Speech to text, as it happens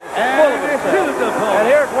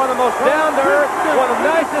of the most down-to-earth, one of the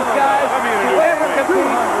nicest guys to ever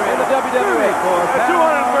compete in the WWE. At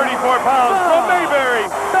 234 pounds from Mayberry,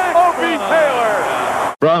 O.B. Taylor.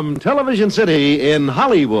 From Television City in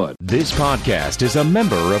Hollywood. This podcast is a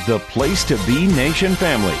member of the Place to Be Nation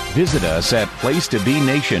family. Visit us at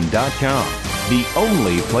placetobenation.com. The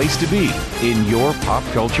only place to be in your pop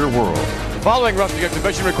culture world. Following wrestling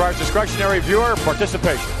exhibition requires discretionary viewer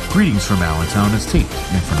participation. Greetings from Allentown is taped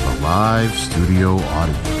in front of a live studio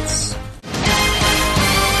audience.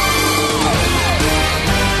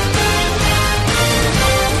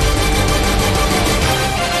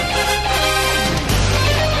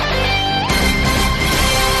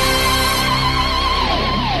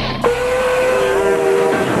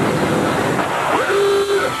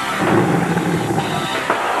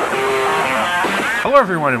 Hello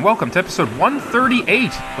everyone and welcome to episode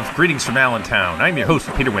 138 of Greetings from Allentown. I'm your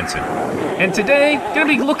host, Peter Winson. And today, going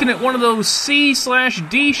to be looking at one of those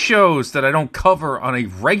C/D shows that I don't cover on a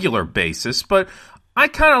regular basis, but I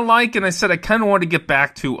kind of like, and I said I kind of want to get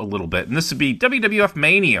back to a little bit. And this would be WWF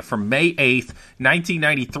Mania from May 8th,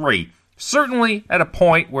 1993. Certainly at a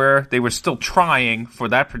point where they were still trying for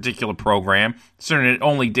that particular program. Certainly it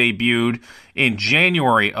only debuted in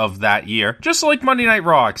January of that year, just like Monday Night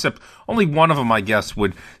Raw, except only one of them, I guess,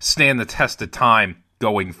 would stand the test of time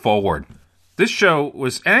going forward. This show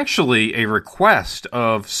was actually a request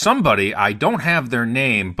of somebody, I don't have their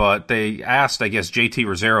name, but they asked, I guess, JT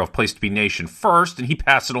Rosero of Place to Be Nation first, and he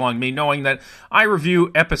passed it along to me, knowing that I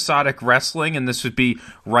review episodic wrestling, and this would be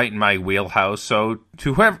right in my wheelhouse. So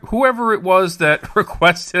to whoever it was that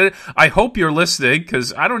requested it, I hope you're listening,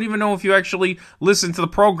 because I don't even know if you actually listen to the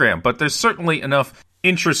program, but there's certainly enough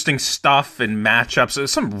interesting stuff and matchups. There's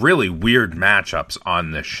some really weird matchups on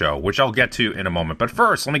this show, which I'll get to in a moment. But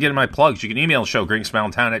first, let me get in my plugs. You can email the show,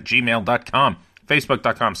 greetingsfromallentown@gmail.com,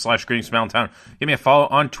 facebook.com/greetingsfromallentown. Give me a follow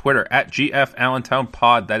on Twitter,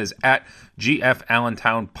 @GFAllentownPod. That is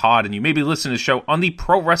 @GFAllentownPod. And you may be listening to the show on the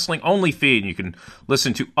Pro Wrestling Only feed. You can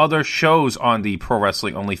listen to other shows on the Pro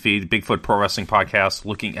Wrestling Only feed, the Bigfoot Pro Wrestling Podcast,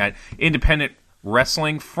 looking at independent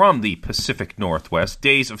wrestling from the Pacific Northwest.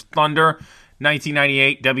 Days of Thunder,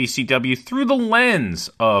 1998 WCW through the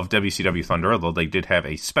lens of WCW Thunder, although they did have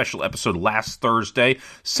a special episode last Thursday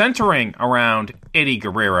centering around Eddie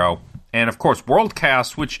Guerrero. And, of course,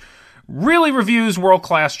 Worldcast, which really reviews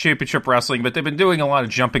world-class championship wrestling, but they've been doing a lot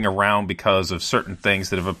of jumping around because of certain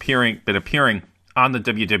things that have been appearing on the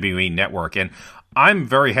WWE Network. And I'm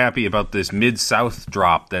very happy about this Mid-South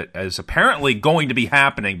drop that is apparently going to be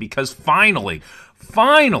happening because finally,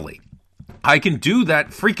 I can do that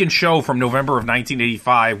freaking show from November of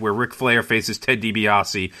 1985 where Ric Flair faces Ted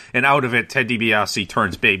DiBiase, and out of it, Ted DiBiase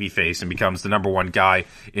turns babyface and becomes the number one guy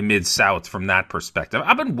in Mid-South from that perspective.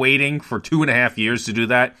 I've been waiting for 2.5 years to do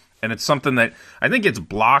that, and it's something that I think gets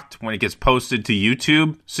blocked when it gets posted to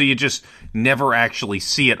YouTube, so you just never actually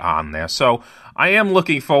see it on there. So I am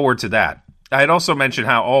looking forward to that. I had also mentioned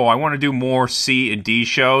how, I want to do more C and D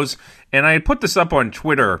shows, and I had put this up on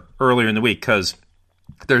Twitter earlier in the week because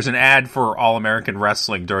there's an ad for All-American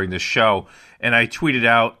Wrestling during this show, and I tweeted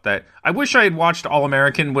out that I wish I had watched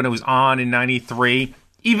All-American when it was on in 93,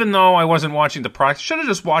 even though I wasn't watching the product. Should have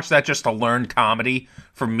just watched that just to learn comedy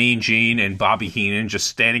from Mean Gene and Bobby Heenan, just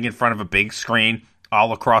standing in front of a big screen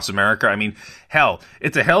all across America. I mean, hell,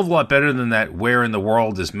 it's a hell of a lot better than that Where in the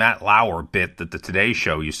World is Matt Lauer bit that the Today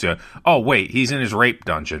Show used to. Oh, wait, he's in his rape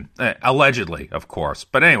dungeon. Allegedly, of course.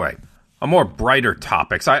 But anyway, a more brighter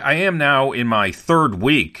topics. I am now in my third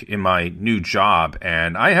week in my new job,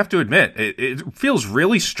 and I have to admit, it feels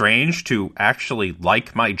really strange to actually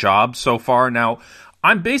like my job so far. Now,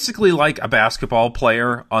 I'm basically like a basketball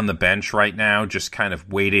player on the bench right now, just kind of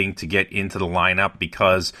waiting to get into the lineup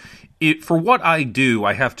because for what I do,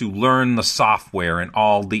 I have to learn the software and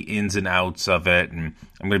all the ins and outs of it, and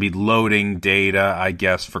I'm going to be loading data, I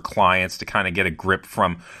guess, for clients to kind of get a grip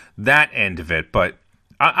from that end of it, but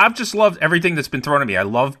I've just loved everything that's been thrown at me. I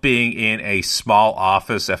love being in a small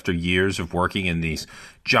office after years of working in these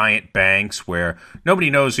giant banks where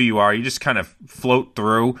nobody knows who you are. You just kind of float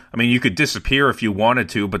through. I mean, you could disappear if you wanted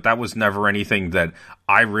to, but that was never anything that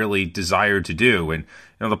I really desired to do. And,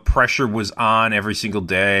 the pressure was on every single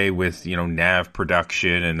day with, NAV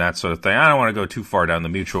production and that sort of thing. I don't want to go too far down the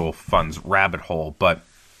mutual funds rabbit hole, but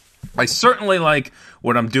I certainly like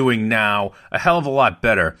what I'm doing now a hell of a lot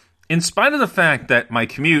better. In spite of the fact that my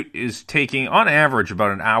commute is taking, on average,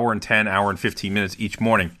 about an hour and 10, hour and 15 minutes each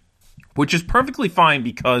morning, which is perfectly fine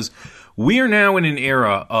because we are now in an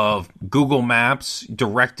era of Google Maps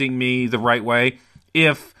directing me the right way.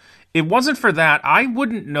 If it wasn't for that, I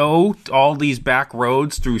wouldn't know all these back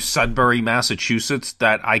roads through Sudbury, Massachusetts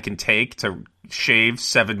that I can take to shave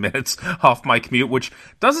 7 minutes off my commute, which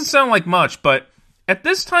doesn't sound like much, but at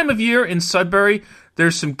this time of year in Sudbury,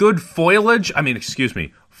 there's some good foliage.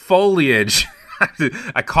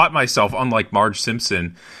 I caught myself, unlike Marge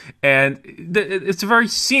Simpson, and it's a very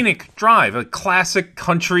scenic drive, a classic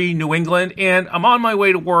country New England, and I'm on my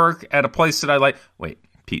way to work at a place that I like. Wait,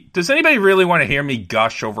 Pete, does anybody really want to hear me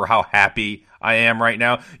gush over how happy I am right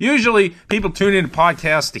now? Usually people tune into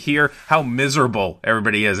podcasts to hear how miserable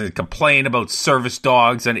everybody is and complain about service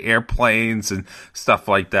dogs and airplanes and stuff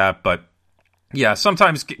like that, but yeah,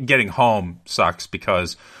 sometimes getting home sucks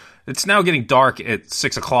because it's now getting dark at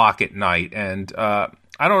 6 o'clock at night, and I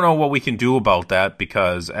don't know what we can do about that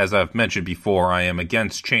because, as I've mentioned before, I am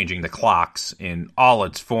against changing the clocks in all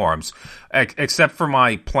its forms, except for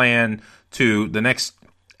my plan to the next...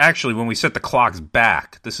 Actually, when we set the clocks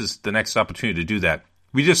back, this is the next opportunity to do that.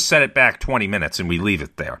 We just set it back 20 minutes and we leave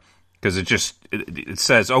it there because it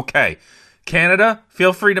says, okay, Canada,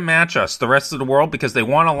 feel free to match us, the rest of the world, because they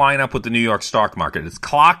want to line up with the New York stock market. It's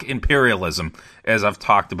clock imperialism, as I've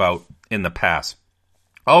talked about in the past.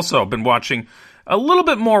 Also, I've been watching a little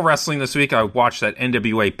bit more wrestling this week. I watched that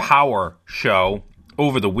NWA Power show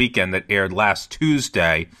over the weekend that aired last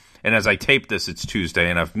Tuesday. And as I tape this, it's Tuesday,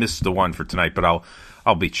 and I've missed the one for tonight, but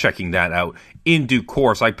I'll be checking that out in due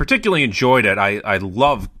course. I particularly enjoyed it. I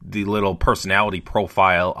love the little personality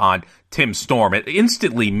profile on Tim Storm. It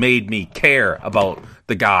instantly made me care about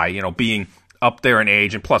the guy, being up there in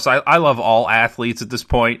age. And plus, I love all athletes at this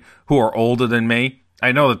point who are older than me.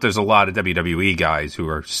 I know that there's a lot of WWE guys who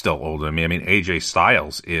are still older than me. I mean, AJ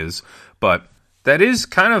Styles is, but that is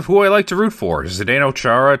kind of who I like to root for. Zdeno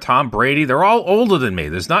Chara, Tom Brady, they're all older than me.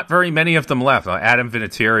 There's not very many of them left. Adam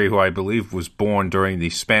Vinatieri, who I believe was born during the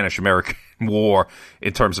Spanish-American War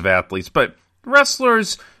in terms of athletes. But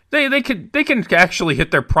wrestlers, they can actually hit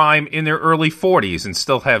their prime in their early 40s and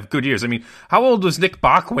still have good years. I mean, how old was Nick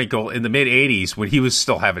Bockwinkel in the mid-80s when he was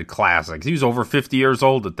still having classics? He was over 50 years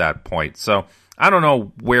old at that point. So I don't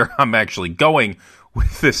know where I'm actually going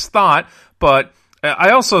with this thought, but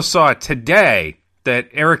I also saw today that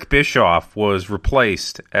Eric Bischoff was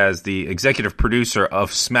replaced as the executive producer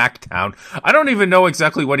of SmackDown. I don't even know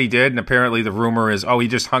exactly what he did, and apparently the rumor is, he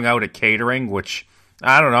just hung out at catering, which,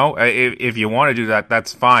 I don't know. If you want to do that,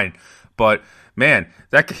 that's fine. But, man,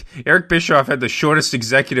 Eric Bischoff had the shortest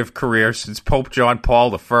executive career since Pope John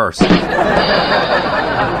Paul I.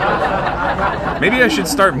 Maybe I should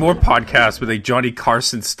start more podcasts with a Johnny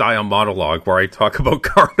Carson-style monologue where I talk about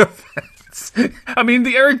current events. I mean,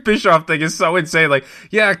 the Eric Bischoff thing is so insane. Like,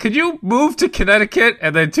 yeah, could you move to Connecticut?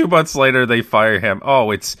 And then 2 months later, they fire him.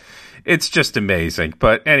 Oh, it's just amazing.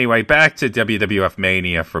 But anyway, back to WWF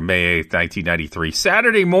Mania for May 8th, 1993,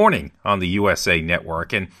 Saturday morning on the USA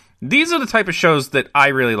Network. And these are the type of shows that I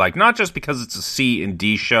really like, not just because it's a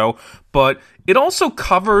C&D show, but it also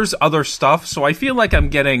covers other stuff. So I feel like I'm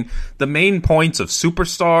getting the main points of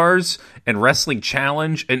Superstars and Wrestling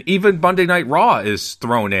Challenge, and even Monday Night Raw is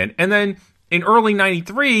thrown in. And then in early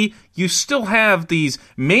 93, you still have these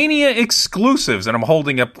Mania exclusives, and I'm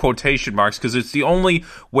holding up quotation marks because it's the only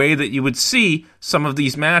way that you would see some of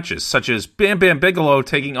these matches, such as Bam Bam Bigelow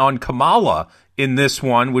taking on Kamala in this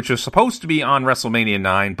one, which was supposed to be on WrestleMania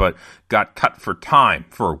 9, but got cut for time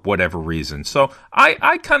for whatever reason. So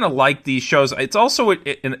I kind of like these shows. It's also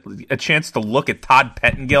a chance to look at Todd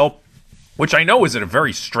Pettengill, which I know is a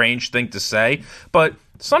very strange thing to say, but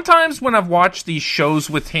sometimes when I've watched these shows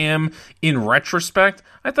with him in retrospect,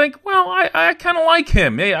 I think, well, I kind of like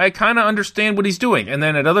him. I kind of understand what he's doing. And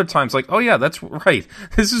then at other times, like, oh yeah, that's right.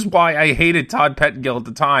 This is why I hated Todd Pettengill at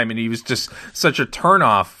the time, and he was just such a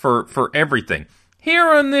turnoff for everything. Here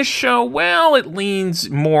on this show, well, it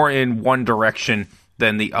leans more in one direction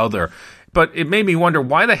than the other. But it made me wonder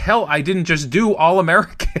why the hell I didn't just do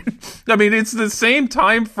All-American. I mean, it's the same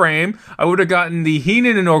time frame. I would have gotten the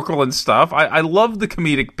Heenan and Okerlund stuff. I love the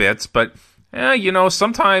comedic bits, but,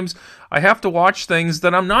 sometimes I have to watch things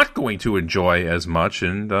that I'm not going to enjoy as much,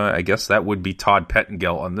 and I guess that would be Todd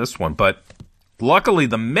Pettengill on this one. But luckily,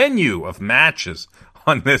 the menu of matches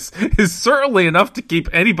on this is certainly enough to keep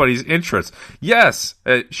anybody's interest. Yes,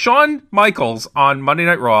 Shawn Michaels on Monday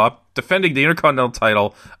Night Raw, defending the Intercontinental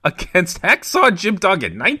title against Hacksaw Jim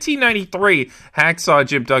Duggan. 1993 Hacksaw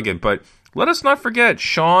Jim Duggan. But let us not forget,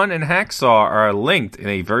 Shawn and Hacksaw are linked in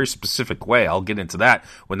a very specific way. I'll get into that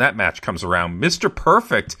when that match comes around. Mr.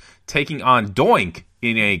 Perfect taking on Doink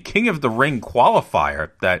in a King of the Ring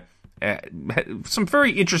qualifier that some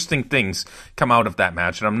very interesting things come out of that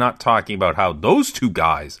match. And I'm not talking about how those two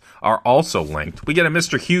guys are also linked. We get a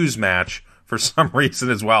Mr. Hughes match for some reason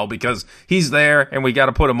as well, because he's there and we got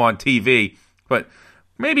to put him on TV. But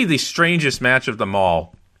maybe the strangest match of them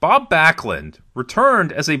all Bob Backlund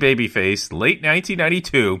returned as a babyface late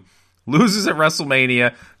 1992, loses at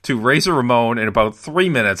WrestleMania to Razor Ramon in about 3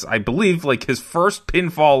 minutes. I believe like his first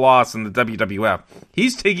pinfall loss in the WWF.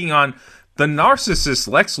 He's taking on the narcissist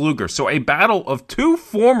Lex Luger. So a battle of two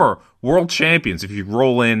former world champions if you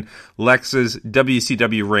roll in Lex's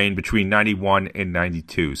WCW reign between 91 and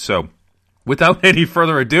 92. So without any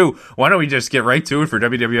further ado, why don't we just get right to it for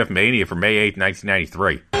WWF Mania for May 8,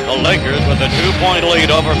 1993. The Lakers with a 2-point lead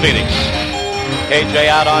over Phoenix. KJ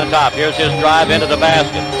out on top. Here's his drive into the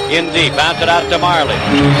basket. In deep. Bounce it out to Marley.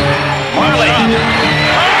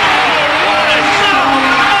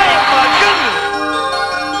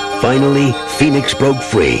 Finally, Phoenix broke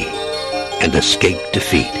free and escaped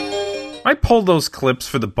defeat. I pulled those clips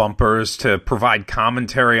for the bumpers to provide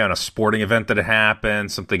commentary on a sporting event that had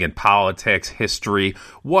happened, something in politics, history,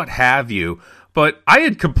 what have you. But I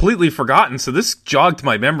had completely forgotten, so this jogged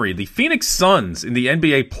my memory. The Phoenix Suns in the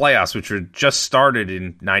NBA playoffs, which had just started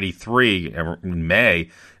in 93, in May,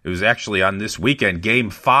 it was actually on this weekend, Game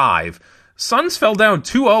 5. Suns fell down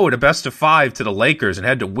 2-0 at a best-of-5 to the Lakers and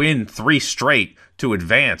had to win 3 straight to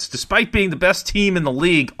advance, despite being the best team in the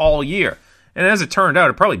league all year. And as it turned out,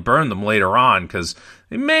 it probably burned them later on because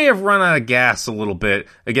they may have run out of gas a little bit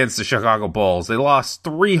against the Chicago Bulls. They lost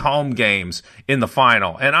 3 home games in the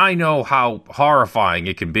final, and I know how horrifying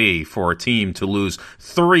it can be for a team to lose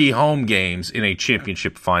 3 home games in a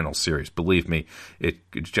championship final series. Believe me, it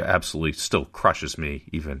absolutely still crushes me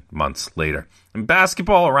even months later. In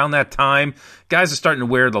basketball, around that time, guys are starting to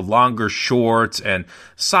wear the longer shorts, and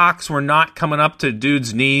socks were not coming up to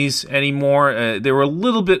dudes' knees anymore. They were a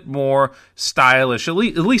little bit more stylish, at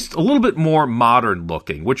least a little bit more modern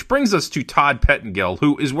looking, which brings us to Todd Pettengill,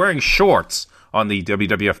 who is wearing shorts on the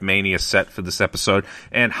WWF Mania set for this episode,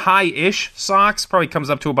 and high-ish socks, probably comes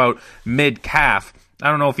up to about mid-calf. I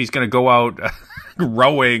don't know if he's going to go out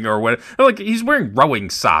rowing or what. Like, he's wearing rowing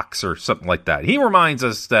socks or something like that. He reminds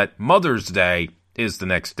us that Mother's Day is the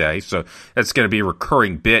next day, so that's going to be a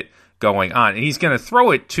recurring bit going on. And he's going to throw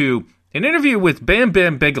it to an interview with Bam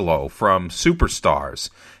Bam Bigelow from Superstars.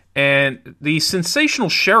 And the sensational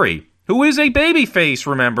Sherry, who is a babyface,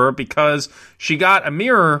 remember, because she got a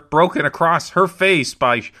mirror broken across her face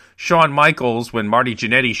by Shawn Michaels when Marty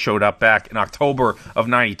Jannetty showed up back in October of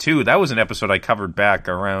 92. That was an episode I covered back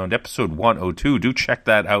around episode 102. Do check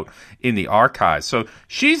that out in the archives. So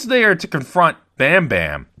she's there to confront Bam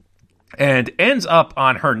Bam and ends up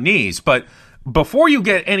on her knees. But before you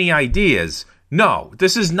get any ideas, no,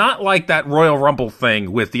 this is not like that Royal Rumble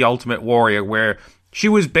thing with the Ultimate Warrior where she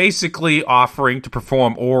was basically offering to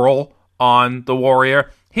perform oral on the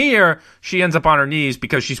Warrior. Here, she ends up on her knees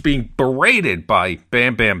because she's being berated by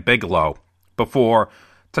Bam Bam Bigelow before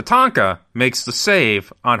Tatanka makes the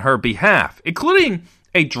save on her behalf, including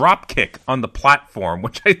a drop kick on the platform,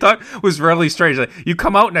 which I thought was really strange. Like, you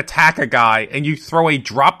come out and attack a guy, and you throw a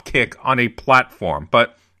drop kick on a platform.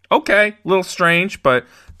 But, okay, a little strange, but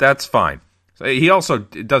that's fine. So he also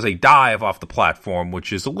does a dive off the platform,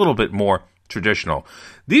 which is a little bit more traditional.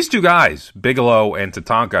 These two guys, Bigelow and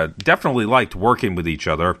Tatanka, definitely liked working with each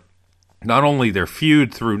other. Not only their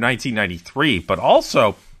feud through 1993, but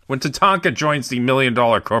also when Tatanka joins the $1 Million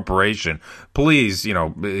Corporation. Please,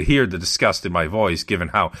 hear the disgust in my voice, given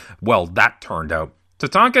how well that turned out.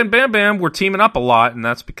 Tatanka and Bam Bam were teaming up a lot, and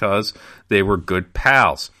that's because they were good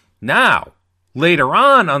pals. Now, later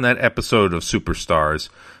on that episode of Superstars,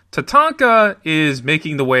 Tatanka is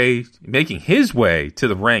making his way to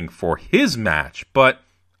the ring for his match, but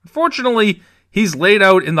unfortunately, he's laid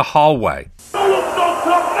out in the hallway. Look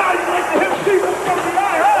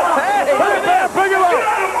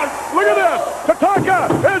at this! Tatanka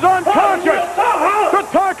is unconscious!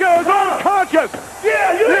 Tatanka is unconscious!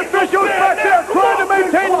 The officials back there trying to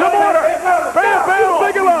maintain some order! Bam Bam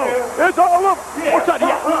Bigelow is all up! What's that?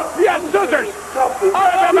 He has scissors! He's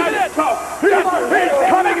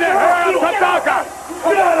cutting the hair out of Tatanka!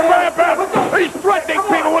 Bam Bam! He's threatening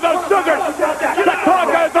people with those scissors!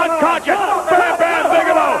 Tatanka is unconscious! Bam Bam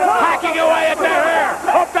Bigelow hacking away at the hair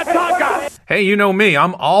of Tatanka! Hey, you know me,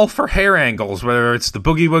 I'm all for hair angles, whether it's the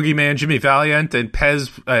Boogie Woogie Man Jimmy Valiant and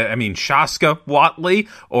Shaska Watley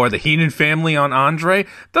or the Heenan family on Andre.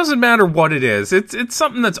 Doesn't matter what it is. It's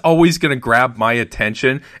something that's always going to grab my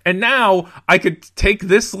attention. And now I could take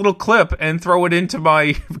this little clip and throw it into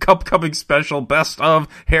my upcoming special best of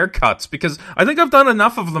haircuts because I think I've done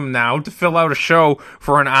enough of them now to fill out a show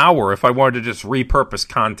for an hour if I wanted to just repurpose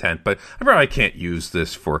content. But I probably can't use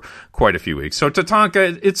this for quite a few weeks. So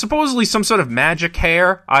Tatanka, it's supposedly some sort of magic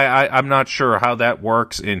hair. I'm not sure how that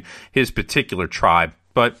works in his particular tribe,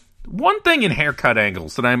 but one thing in haircut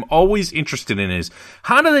angles that I'm always interested in is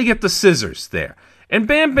how do they get the scissors there? And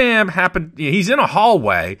Bam Bam he's in a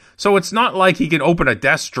hallway, so it's not like he can open a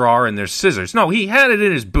desk drawer and there's scissors. No, he had it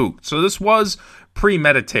in his boot. So this was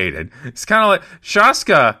premeditated. It's kind of like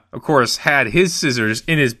Shaska, of course, had his scissors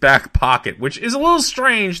in his back pocket, which is a little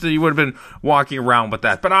strange that he would have been walking around with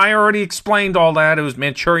that. But I already explained all that. It was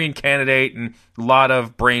Manchurian Candidate and a lot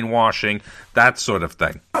of brainwashing, that sort of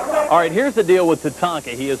thing. All right, here's the deal with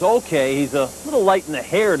Tatanka. He is okay. He's a little light in the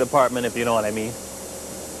hair department, if you know what I mean.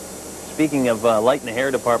 Speaking of light in the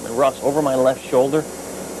hair department, Russ, over my left shoulder,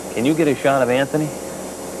 can you get a shot of Anthony?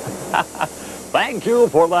 Thank you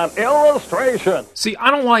for that illustration. See, I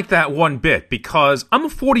don't like that one bit because I'm a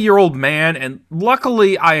 40-year-old man, and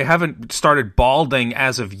luckily I haven't started balding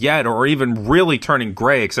as of yet or even really turning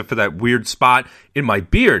gray except for that weird spot in my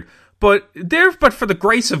beard. But for the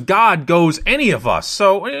grace of God goes any of us.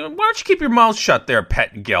 So why don't you keep your mouth shut there,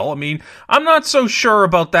 Pettengill? I mean, I'm not so sure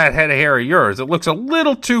about that head of hair of yours. It looks a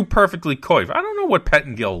little too perfectly coiffed. I don't know what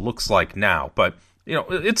Pettengill looks like now, but,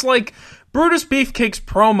 it's like Brutus Beefcake's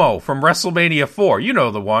promo from WrestleMania 4. You know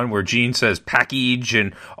the one where Gene says package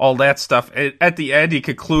and all that stuff. At the end, he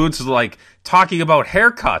concludes like talking about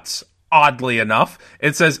haircuts, oddly enough.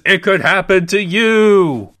 It says, it could happen to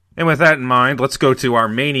you. And with that in mind, let's go to our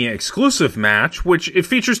Mania exclusive match, which it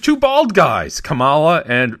features two bald guys, Kamala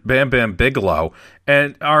and Bam Bam Bigelow.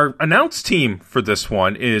 And our announce team for this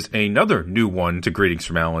one is another new one to Greetings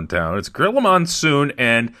from Allentown. It's Gorilla Monsoon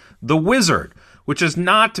and The Wizard, which is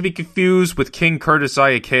not to be confused with King Curtis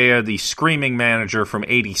Ayakea, the screaming manager from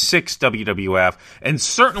 86 WWF, and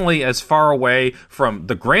certainly as far away from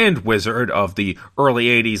the Grand Wizard of the early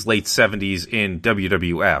 80s, late 70s in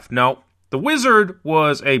WWF. No, the Wizard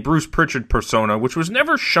was a Bruce Pritchard persona, which was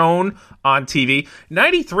never shown on TV.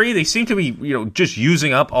 93, they seem to be, just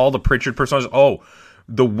using up all the Pritchard personas. Oh,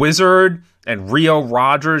 the Wizard and Rio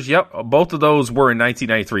Rogers, yep, both of those were in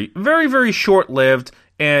 1993. Very, very short-lived.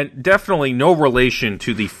 And definitely no relation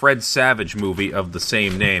to the Fred Savage movie of the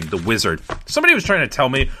same name, The Wizard. Somebody was trying to tell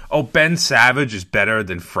me, Ben Savage is better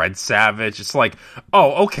than Fred Savage. It's like,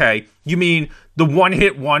 okay, you mean the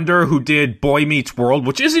one-hit wonder who did Boy Meets World,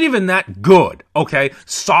 which isn't even that good, okay?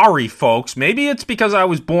 Sorry, folks. Maybe it's because I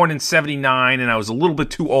was born in 79 and I was a little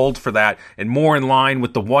bit too old for that and more in line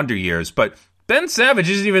with the Wonder Years. But Ben Savage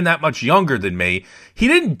isn't even that much younger than me. He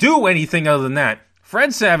didn't do anything other than that.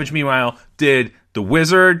 Fred Savage, meanwhile, did The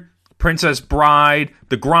Wizard, Princess Bride,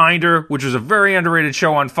 The Grinder, which was a very underrated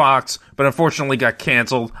show on Fox, but unfortunately got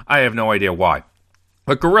canceled. I have no idea why.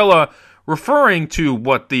 But Gorilla, referring to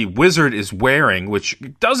what the Wizard is wearing, which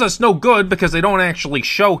does us no good because they don't actually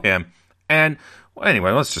show him. And,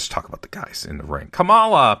 anyway, let's just talk about the guys in the ring.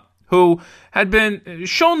 Kamala, who had been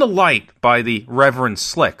shown the light by the Reverend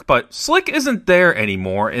Slick, but Slick isn't there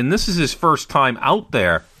anymore, and this is his first time out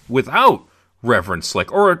there without Reverend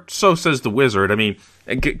Slick, or so says the Wizard. I mean,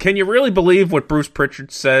 can you really believe what Bruce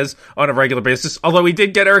Pritchard says on a regular basis? Although he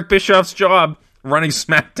did get Eric Bischoff's job running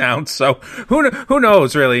SmackDown, so who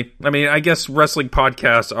knows, really? I mean, I guess wrestling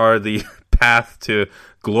podcasts are the path to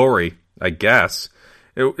glory, I guess.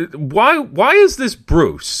 Why is this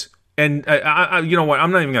Bruce? And you know what?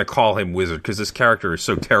 I'm not even going to call him Wizard because this character is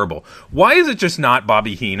so terrible. Why is it just not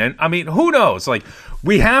Bobby Heenan? I mean, who knows? Like,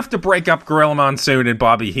 we have to break up Gorilla Monsoon and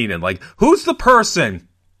Bobby Heenan. Like, who's the person?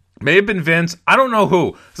 May have been Vince. I don't know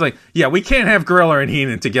who. It's like, yeah, we can't have Gorilla and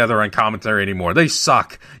Heenan together on commentary anymore. They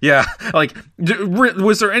suck. Yeah, like,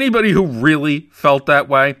 was there anybody who really felt that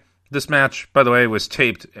way? This match, by the way, was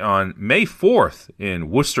taped on May 4th in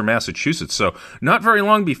Worcester, Massachusetts, so not very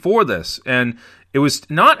long before this. And it was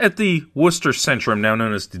not at the Worcester Centrum, now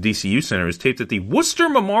known as the DCU Center. It was taped at the Worcester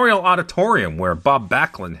Memorial Auditorium, where Bob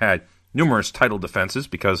Backlund had numerous title defenses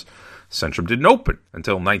because Centrum didn't open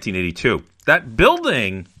until 1982. That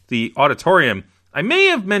building, the auditorium, I may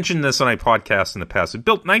have mentioned this on a podcast in the past. It was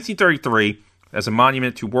built in 1933 as a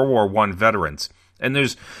monument to World War I veterans. And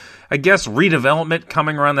there's, I guess, redevelopment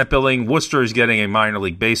coming around that building. Worcester is getting a minor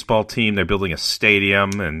league baseball team. They're building a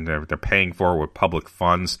stadium, and they're paying for it with public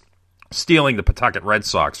funds. Stealing the Pawtucket Red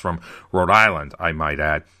Sox from Rhode Island, I might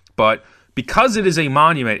add. But because it is a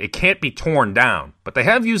monument, it can't be torn down. But they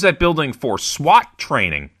have used that building for SWAT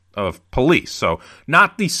training of police. So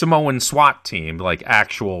not the Samoan SWAT team, like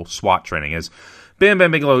actual SWAT training. As Bam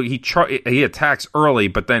Bam Bigelow, he attacks early,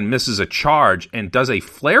 but then misses a charge and does a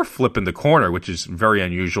flare flip in the corner, which is very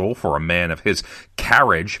unusual for a man of his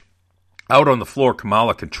carriage. Out on the floor,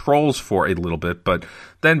 Kamala controls for a little bit, but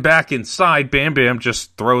then back inside, Bam Bam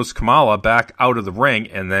just throws Kamala back out of the ring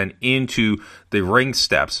and then into the ring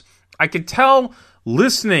steps. I could tell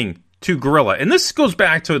listening to Gorilla, and this goes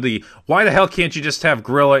back to the why the hell can't you just have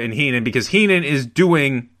Gorilla and Heenan, because Heenan is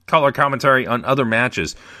doing color commentary on other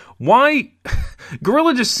matches. Why?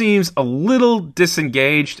 Gorilla just seems a little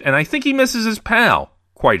disengaged, and I think he misses his pal,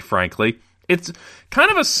 quite frankly. It's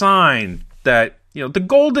kind of a sign that, the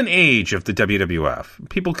golden age of the WWF,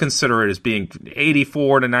 people consider it as being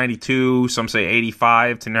 84 to 92, some say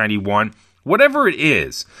 85 to 91, whatever it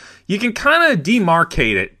is, you can kind of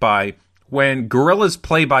demarcate it by when Gorilla's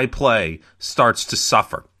play-by-play starts to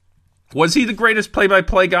suffer. Was he the greatest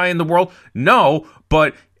play-by-play guy in the world? No,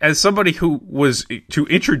 but as somebody who was to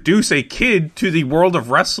introduce a kid to the world of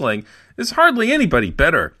wrestling, there's hardly anybody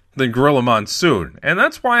better than Gorilla Monsoon, and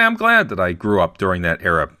that's why I'm glad that I grew up during that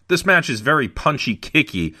era. This match is very punchy,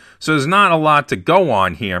 kicky, so there's not a lot to go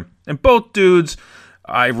on here, and both dudes,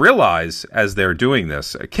 I realize as they're doing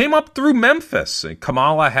this, came up through Memphis.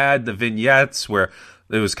 Kamala had the vignettes where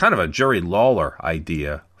it was kind of a Jerry Lawler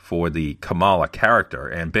idea for the Kamala character,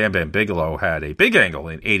 and Bam Bam Bigelow had a big angle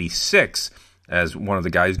in '86 as one of the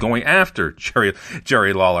guys going after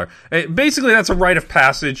Jerry Lawler. Basically, that's a rite of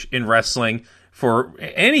passage in wrestling for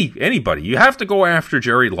anybody. You have to go after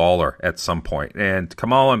Jerry Lawler at some point, and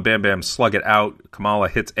Kamala and Bam Bam slug it out. Kamala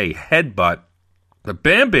hits a headbutt. The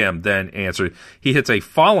Bam Bam then answered. He hits a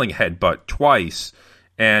falling headbutt twice,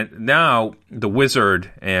 and now the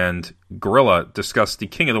Wizard and Gorilla discuss the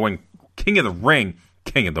King of the Wing.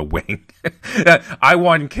 I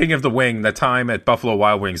won King of the Wing the time at Buffalo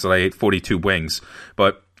Wild Wings that I ate 42 wings.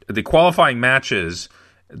 But the qualifying matches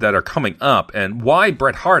that are coming up and why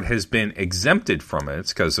Bret Hart has been exempted from it,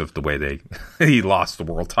 it's because of the way he lost the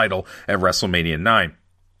world title at WrestleMania 9.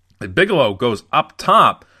 Bigelow goes up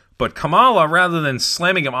top, but Kamala, rather than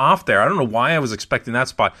slamming him off there, I don't know why I was expecting that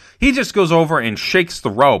spot, he just goes over and shakes the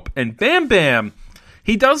rope. And Bam Bam,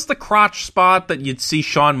 he does the crotch spot that you'd see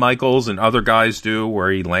Shawn Michaels and other guys do where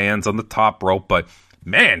he lands on the top rope, but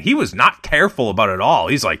man, he was not careful about it all.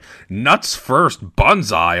 He's like nuts first,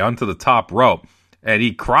 banzai onto the top rope, and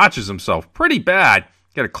he crotches himself pretty bad.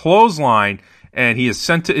 Got a clothesline, and he is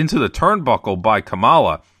sent into the turnbuckle by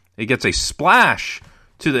Kamala. He gets a splash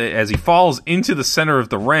as he falls into the center of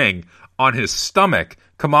the ring on his stomach.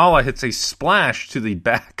 Kamala hits a splash to the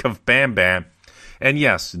back of Bam Bam. And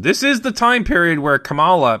yes, this is the time period where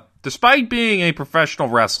Kamala, despite being a professional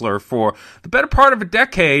wrestler for the better part of a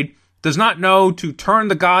decade, does not know to turn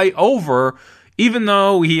the guy over, even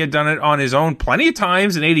though he had done it on his own plenty of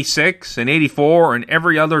times in 86 and 84 and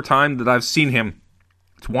every other time that I've seen him.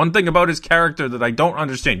 It's one thing about his character that I don't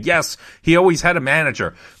understand. Yes, he always had a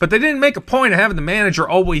manager, but they didn't make a point of having the manager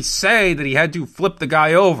always say that he had to flip the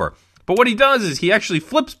guy over. But what he does is he actually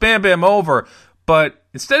flips Bam Bam over, but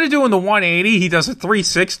instead of doing the 180, he does a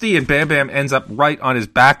 360, and Bam Bam ends up right on his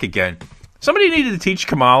back again. Somebody needed to teach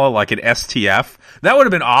Kamala like an STF. That would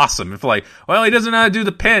have been awesome if he doesn't know how to do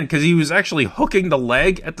the pin because he was actually hooking the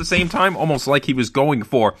leg at the same time, almost like he was going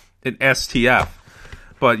for an STF.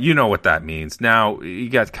 But you know what that means. Now, you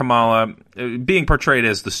got Kamala being portrayed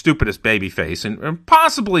as the stupidest babyface and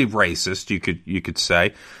possibly racist, you could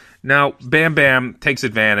say. Now, Bam Bam takes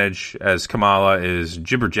advantage as Kamala is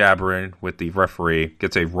jibber-jabbering with the referee,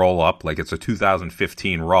 gets a roll-up like it's a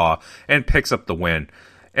 2015 Raw, and picks up the win.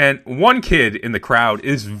 And one kid in the crowd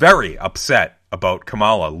is very upset about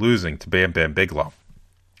Kamala losing to Bam Bam Bigelow.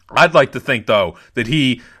 I'd like to think, though, that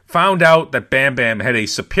he found out that Bam Bam had a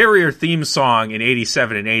superior theme song in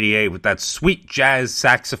 87 and 88 with that sweet jazz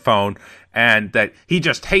saxophone, and that he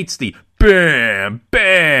just hates the Bam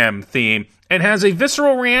Bam theme and has a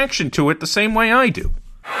visceral reaction to it the same way I do.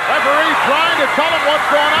 Referee trying to tell him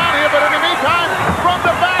what's going on here, but in the meantime, from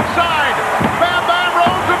the backside, Bam Bam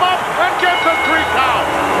rolls him up and gets a 3 count.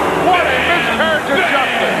 What a miscarriage of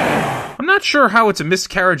justice. I'm not sure how it's a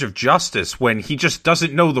miscarriage of justice when he just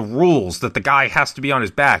doesn't know the rules that the guy has to be on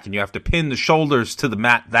his back and you have to pin the shoulders to the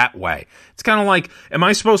mat that way. It's kind of like, am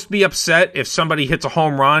I supposed to be upset if somebody hits a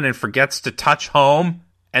home run and forgets to touch home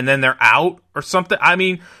and then they're out or something? I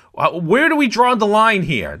mean, where do we draw the line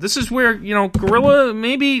here? This is where, Gorilla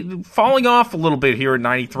maybe falling off a little bit here in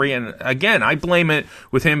 93. And again, I blame it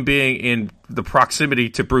with him being in the proximity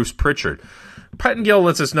to Bruce Pritchard. Pettengill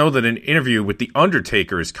lets us know that an interview with The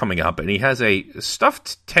Undertaker is coming up, and he has a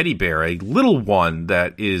stuffed teddy bear, a little one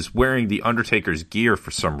that is wearing The Undertaker's gear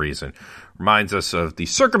for some reason. Reminds us of the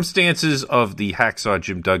circumstances of the Hacksaw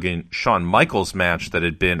Jim Duggan-Shawn Michaels match that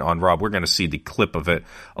had been on Raw. We're going to see the clip of it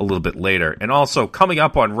a little bit later. And also, coming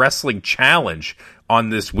up on Wrestling Challenge on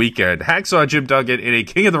this weekend, Hacksaw Jim Duggan in a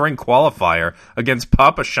King of the Ring qualifier against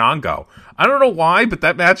Papa Shango. I don't know why, but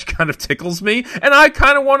that match kind of tickles me, and I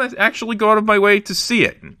kind of want to actually go out of my way to see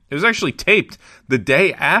it. It was actually taped the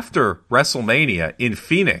day after WrestleMania in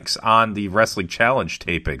Phoenix on the Wrestling Challenge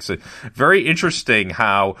taping. So very interesting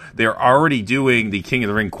how they're already doing the King of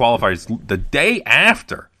the Ring qualifiers the day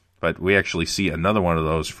after But we actually see another one of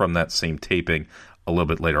those from that same taping a little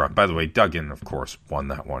bit later on. By the way, Duggan, of course, won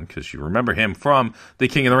that one because you remember him from the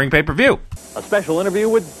King of the Ring pay-per-view. A special interview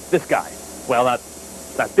with this guy. Well, not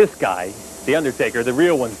this guy, The Undertaker. The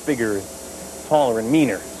real one's bigger, taller, and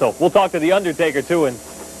meaner. So we'll talk to The Undertaker, too, and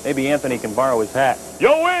maybe Anthony can borrow his hat.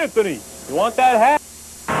 Yo, Anthony, you want that hat?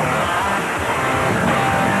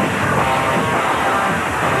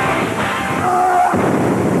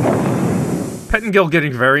 Pettengill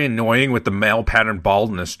getting very annoying with the male pattern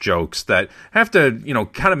baldness jokes that have to,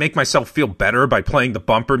 kind of make myself feel better by playing the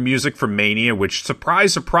bumper music from Mania, which,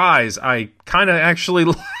 surprise, surprise, I kind of actually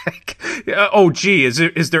like. Oh, gee,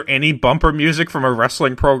 is there any bumper music from a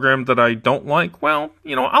wrestling program that I don't like? Well,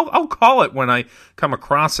 I'll call it when I come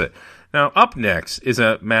across it. Now, up next is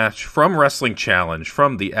a match from Wrestling Challenge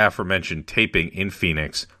from the aforementioned taping in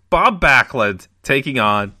Phoenix. Bob Backlund taking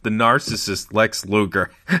on the narcissist Lex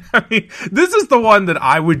Luger. I mean, this is the one that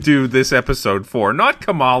I would do this episode for, not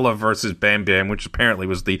Kamala versus Bam Bam, which apparently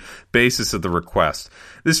was the basis of the request.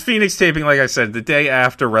 This Phoenix taping, like I said, the day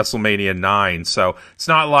after WrestleMania 9, so it's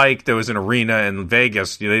not like there was an arena in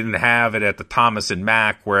Vegas. They didn't have it at the Thomas and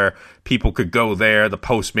Mack where people could go there, the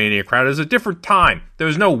post-Mania crowd. It was a different time. There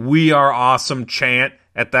was no "We Are Awesome" chant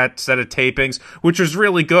at that set of tapings, which was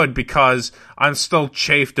really good because I'm still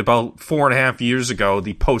chafed about 4.5 years ago,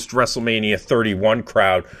 the post-WrestleMania 31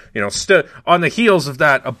 crowd, still on the heels of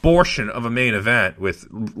that abortion of a main event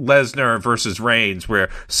with Lesnar versus Reigns where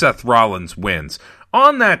Seth Rollins wins.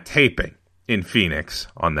 On that taping in Phoenix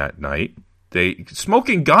on that night,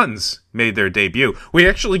 Smoking Guns made their debut. We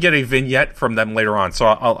actually get a vignette from them later on, so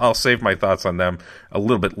I'll save my thoughts on them a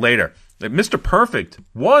little bit later. Mr. Perfect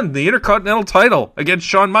won the Intercontinental title against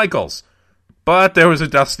Shawn Michaels. But there was a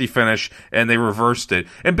dusty finish, and they reversed it.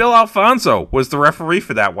 And Bill Alfonso was the referee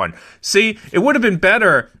for that one. See, it would have been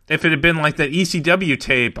better if it had been like that ECW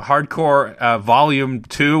tape, Hardcore Volume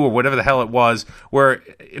 2, or whatever the hell it was, where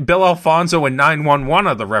Bill Alfonso and 911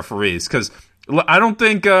 are the referees. Because I don't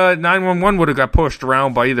think 911 would have got pushed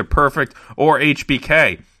around by either Perfect or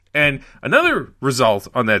HBK. And another result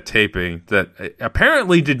on that taping that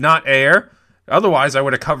apparently did not air, otherwise I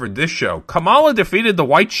would have covered this show. Kamala defeated the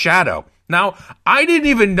White Shadow. Now, I didn't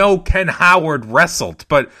even know Ken Howard wrestled,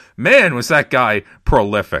 but man, was that guy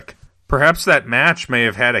prolific. Perhaps that match may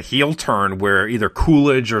have had a heel turn where either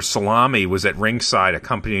Coolidge or Salami was at ringside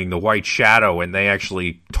accompanying the White Shadow, and they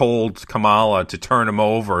actually told Kamala to turn him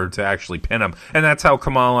over to actually pin him. And that's how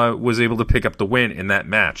Kamala was able to pick up the win in that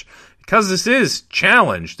match. Because this is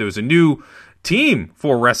Challenge, there was a new team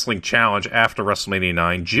for Wrestling Challenge after WrestleMania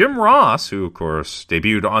 9. Jim Ross, who, of course,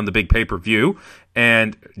 debuted on the big pay-per-view,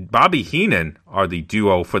 and Bobby Heenan are the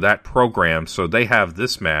duo for that program, so they have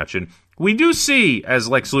this match. And we do see, as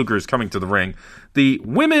Lex Luger is coming to the ring, the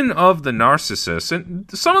women of the Narcissists, and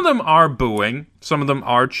some of them are booing, some of them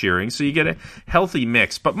are cheering, so you get a healthy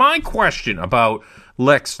mix. But my question about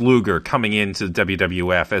Lex Luger coming into the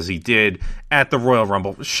WWF as he did at the Royal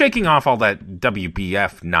Rumble, shaking off all that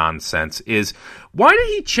WBF nonsense, is why did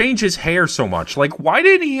he change his hair so much? Like, why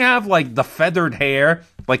didn't he have, like, the feathered hair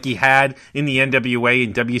like he had in the NWA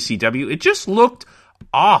and WCW? It just looked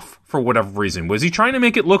off for whatever reason. Was he trying to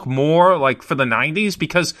make it look more like for the 90s?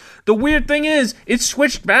 Because the weird thing is, it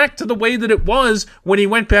switched back to the way that it was when he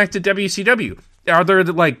went back to WCW. Are there,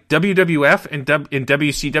 like, WWF and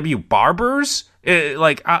WCW barbers?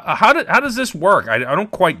 How does this work? I don't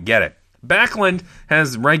quite get it. Backlund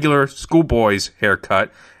has regular schoolboy's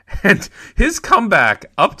haircut, and his comeback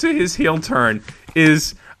up to his heel turn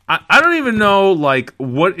is, I don't even know, like,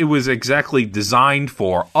 what it was exactly designed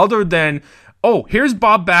for, other than, oh, here's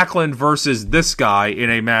Bob Backlund versus this guy in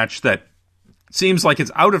a match that seems like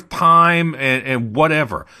it's out of time and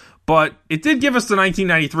whatever. But it did give us the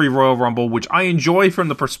 1993 Royal Rumble, which I enjoy from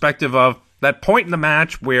the perspective of that point in the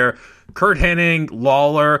match where Kurt Hennig,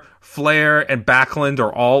 Lawler, Flair, and Backlund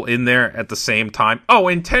are all in there at the same time. Oh,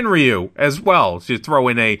 and Tenryu as well, to throw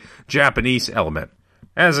in a Japanese element.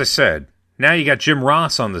 As I said, now you got Jim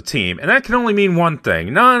Ross on the team, and that can only mean one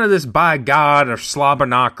thing. None of this by God or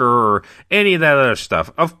Slobberknocker or any of that other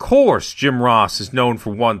stuff. Of course, Jim Ross is known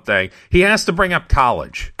for one thing. He has to bring up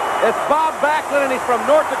college. It's Bob Backlund, and he's from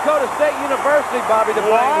North Dakota State University, Bobby the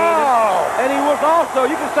Brain Heenan. And he was also,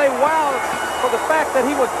 you can say wow, for the fact that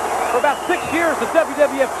he was, for about 6 years, the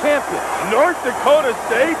WWF champion. North Dakota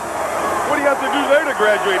State? What do you have to do there to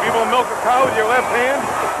graduate? People milk a cow with your left hand?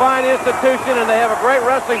 It's a fine institution, and they have a great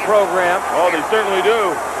wrestling program. Oh, they certainly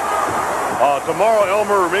do. Tomorrow,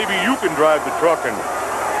 Elmer, maybe you can drive the truck, and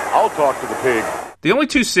I'll talk to the pig. The only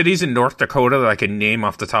two cities in North Dakota that I can name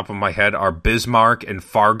off the top of my head are Bismarck and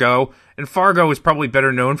Fargo. And Fargo is probably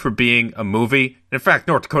better known for being a movie. In fact,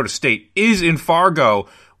 North Dakota State is in Fargo,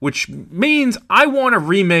 which means I want to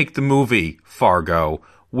remake the movie Fargo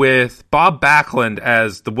with Bob Backlund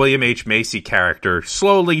as the William H. Macy character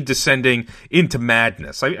slowly descending into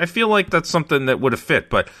madness. I feel like that's something that would have fit,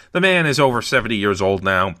 but the man is over 70 years old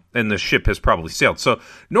now, and the ship has probably sailed. So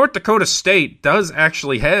North Dakota State does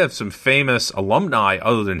actually have some famous alumni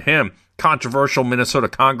other than him. Controversial Minnesota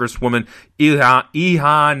Congresswoman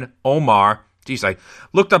Ilhan Omar. Geez, I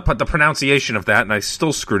looked up at the pronunciation of that, and I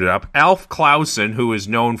still screwed it up. Alf Clausen, who is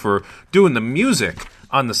known for doing the music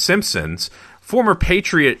on The Simpsons. Former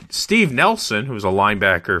Patriot Steve Nelson, who was a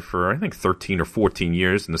linebacker for, I think, 13 or 14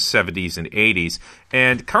 years in the 70s and 80s.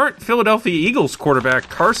 And current Philadelphia Eagles quarterback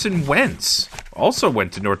Carson Wentz also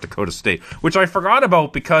went to North Dakota State, which I forgot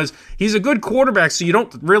about because he's a good quarterback, so you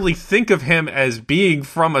don't really think of him as being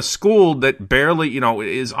from a school that barely,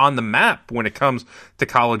 is on the map when it comes to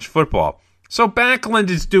college football. So Backlund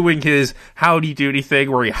is doing his howdy-doody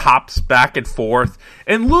thing where he hops back and forth,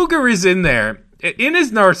 and Luger is in there in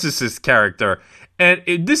his narcissist character, and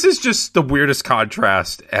this is just the weirdest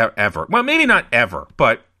contrast ever. Well, maybe not ever,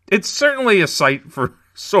 but it's certainly a sight for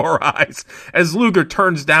sore eyes as Luger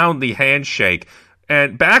turns down the handshake,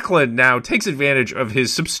 and Backlund now takes advantage of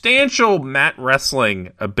his substantial mat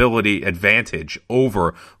wrestling ability advantage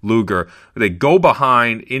over Luger. They go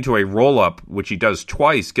behind into a roll-up, which he does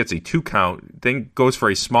twice, gets a 2 count, then goes for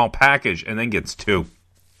a small package, and then gets 2.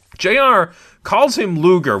 JR calls him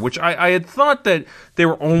Luger, which I had thought that they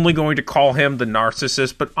were only going to call him the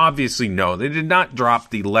narcissist, but obviously no. They did not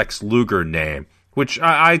drop the Lex Luger name, which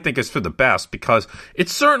I think is for the best because it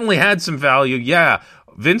certainly had some value. Yeah,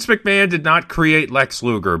 Vince McMahon did not create Lex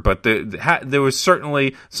Luger, but there was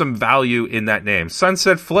certainly some value in that name.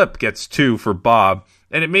 Sunset Flip gets 2 for Bob,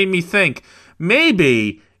 and it made me think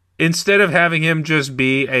maybe instead of having him just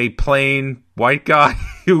be a plain white guy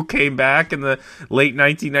who came back in the late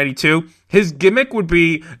 1992, his gimmick would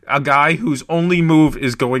be a guy whose only move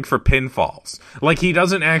is going for pinfalls. Like, he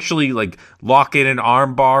doesn't actually, lock in an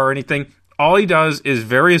arm bar or anything. All he does is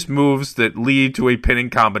various moves that lead to a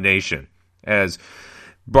pinning combination. As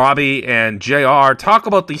Bobby and JR talk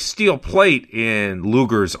about the steel plate in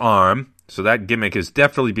Luger's arm, so that gimmick is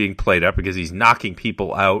definitely being played up because he's knocking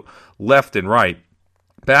people out left and right.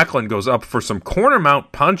 Backlund goes up for some corner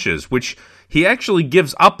mount punches, which he actually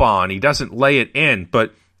gives up on. He doesn't lay it in.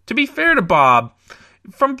 But to be fair to Bob,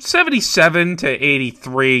 from 77 to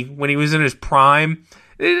 83, when he was in his prime,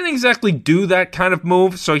 they didn't exactly do that kind of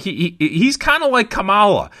move. So he's kind of like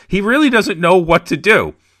Kamala. He really doesn't know what to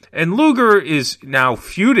do. And Luger is now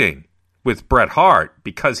feuding with Bret Hart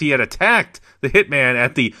because he had attacked the Hitman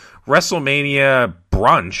at the WrestleMania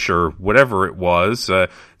brunch or whatever it was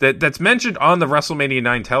that's mentioned on the WrestleMania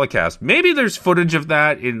 9 telecast. Maybe there's footage of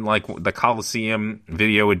that in the Coliseum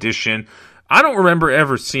video edition. I don't remember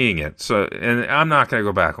ever seeing it, and I'm not going to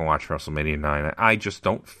go back and watch WrestleMania 9. I just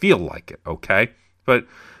don't feel like it, okay? But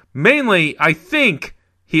mainly, I think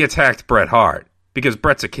he attacked Bret Hart because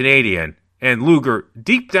Bret's a Canadian, and Luger,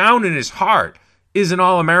 deep down in his heart, is an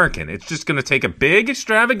All-American. It's just going to take a big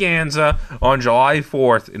extravaganza on July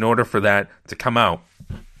 4th in order for that to come out.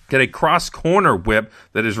 Get a cross-corner whip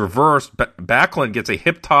that is reversed. Backlund gets a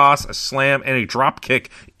hip toss, a slam, and a drop kick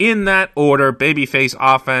in that order. Babyface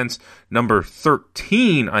offense number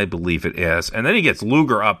 13, I believe it is. And then he gets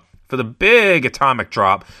Luger up for the big atomic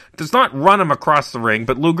drop. Does not run him across the ring,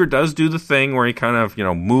 but Luger does do the thing where he kind of,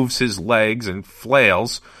 moves his legs and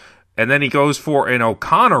flails. And then he goes for an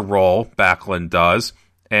O'Connor roll, Backlund does,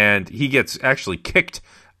 and he gets actually kicked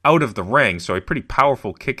out of the ring. So a pretty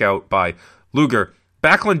powerful kick out by Luger.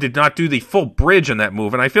 Backlund did not do the full bridge on that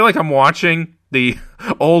move, and I feel like I'm watching the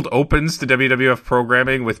old opens to WWF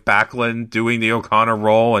programming with Backlund doing the O'Connor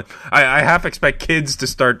roll, and I half expect kids to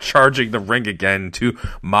start charging the ring again to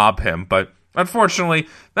mob him. But unfortunately,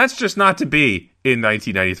 that's just not to be in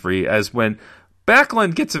 1993, as when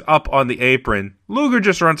Backlund gets up on the apron, Luger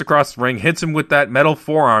just runs across the ring, hits him with that metal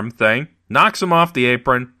forearm thing, knocks him off the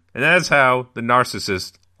apron, and that's how the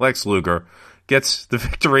narcissist, Lex Luger, gets the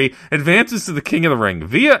victory, advances to the King of the Ring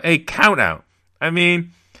via a countout. I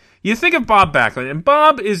mean, you think of Bob Backlund, and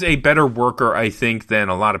Bob is a better worker, I think, than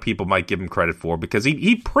a lot of people might give him credit for, because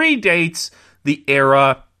he predates the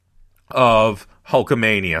era of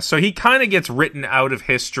Hulkamania. So he kind of gets written out of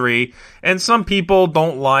history, and some people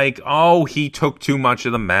don't like, he took too much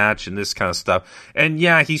of the match and this kind of stuff. And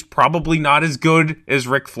yeah, he's probably not as good as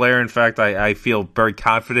Ric Flair. In fact, I feel very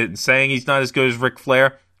confident in saying he's not as good as Ric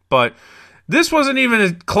Flair, but this wasn't even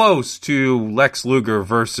as close to Lex Luger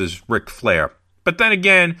versus Ric Flair. But then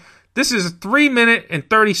again, this is a 3-minute and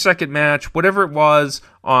 30-second match, whatever it was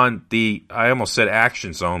on the, I almost said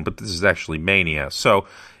Action Zone, but this is actually Mania. So,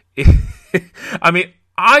 I mean,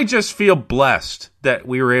 I just feel blessed that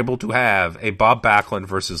we were able to have a Bob Backlund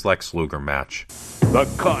versus Lex Luger match. The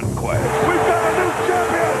Conquest. We've got a new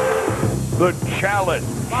champion. The Challenge.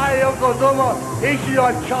 My Yokozuna is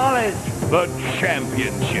your challenge. The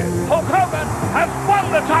Championship. Hulk Hogan has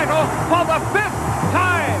won the title for the 5th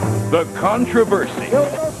time. The Controversy.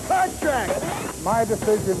 My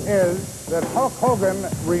decision is that Hulk Hogan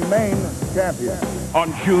remains champion.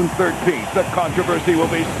 On June 13th, the controversy will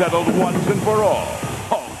be settled once and for all.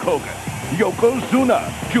 Hulk Hogan,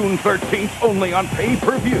 Yokozuna, June 13th, only on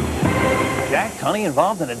pay-per-view. Jack Tunney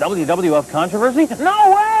involved in a WWF controversy?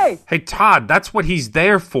 No way! Hey, Todd, that's what he's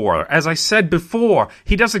there for. As I said before,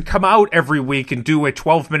 he doesn't come out every week and do a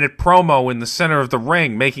 12-minute promo in the center of the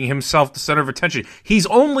ring, making himself the center of attention. He's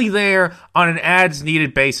only there on an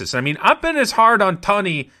ads-needed basis. I mean, I've been as hard on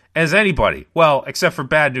Tunney as anybody. Well, except for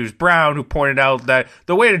Bad News Brown, who pointed out that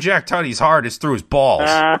the way to Jack Tunney's heart is through his balls.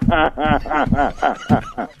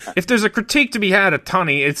 If there's a critique to be had of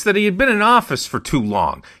Tunney, it's that he had been in office for too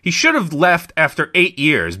long. He should have left after 8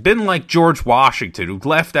 years, been like George Washington, who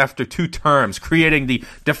left after 2 terms, creating the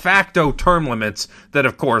de facto term limits that,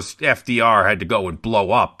 of course, FDR had to go and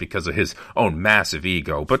blow up because of his own massive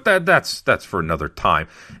ego. But that's for another time.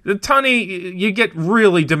 Tunney, you get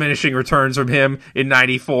really diminishing returns from him in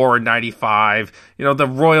 94 and 95, you know, the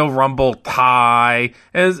Royal Rumble tie,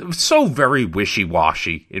 and so very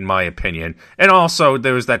wishy-washy, in my opinion. And also,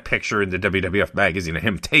 there was that picture in the WWF magazine of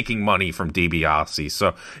him taking money from DiBiase,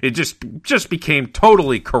 so it just became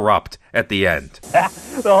totally corrupt at the end.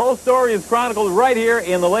 The whole story is chronicled right here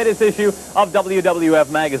in the latest issue of WWF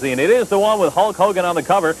magazine. It is the one with Hulk Hogan on the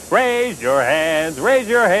cover. Raise your hands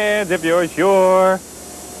if you're sure.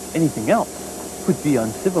 Anything else would be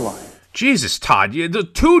uncivilized. Jesus, Todd, the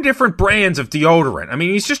 2 different brands of deodorant. I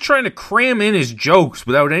mean, he's just trying to cram in his jokes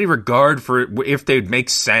without any regard for if they'd make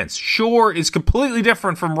sense. Sure is completely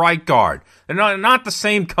different from Right Guard. They're not the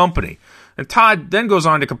same company. And Todd then goes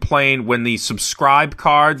on to complain when the subscribe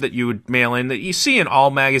card that you would mail in, that you see in all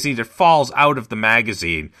magazines, it falls out of the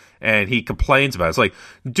magazine, and he complains about it. It's like,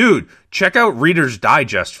 dude, check out Reader's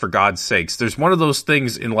Digest, for God's sakes. There's one of those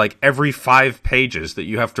things in like every 5 pages that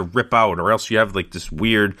you have to rip out, or else you have like this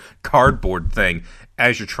weird cardboard thing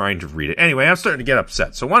as you're trying to read it. Anyway, I'm starting to get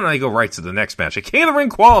upset, so why don't I go right to the next match? A King of the Ring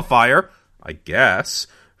qualifier, I guess,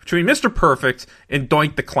 between Mr. Perfect and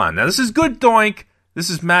Doink the Clown. Now, this is good Doink. This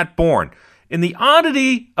is Matt Bourne. In the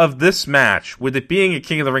oddity of this match, with it being a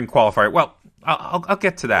King of the Ring qualifier, well, I'll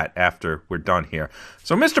get to that after we're done here.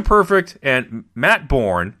 So Mr. Perfect and Matt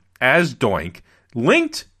Bourne as Doink,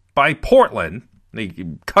 linked by Portland. They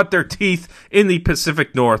cut their teeth in the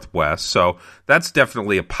Pacific Northwest, so that's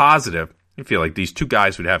definitely a positive. I feel like these 2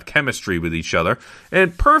 guys would have chemistry with each other.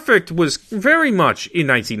 And Perfect was very much in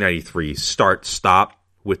 1993 start-stop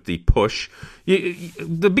with the push.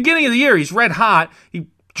 The beginning of the year, he's red hot. He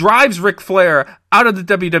drives Ric Flair out of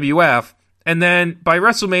the WWF, and then by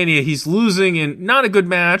WrestleMania, he's losing in not a good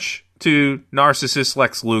match to narcissist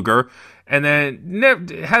Lex Luger, and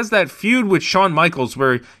then has that feud with Shawn Michaels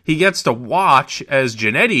where he gets to watch as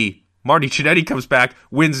Marty Jannetty comes back,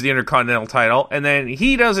 wins the Intercontinental title, and then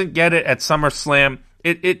he doesn't get it at SummerSlam.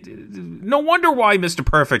 No wonder why Mr.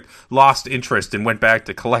 Perfect lost interest and went back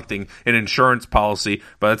to collecting an insurance policy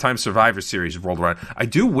by the time Survivor Series rolled around. I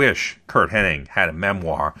do wish Curt Hennig had a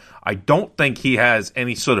memoir. I don't think he has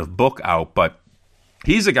any sort of book out, but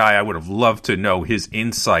he's a guy I would have loved to know his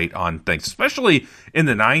insight on things, especially in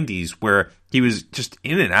the 90s where he was just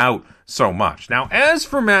in and out so much. Now, as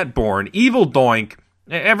for Matt Bourne, Evil Doink,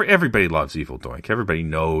 everybody loves Evil Doink. Everybody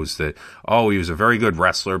knows that, he was a very good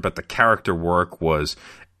wrestler, but the character work was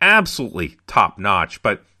absolutely top-notch.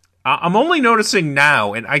 But I'm only noticing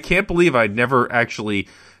now, and I can't believe I'd never actually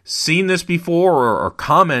seen this before or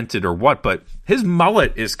commented or what, but his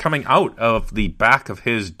mullet is coming out of the back of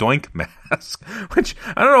his Doink mask, which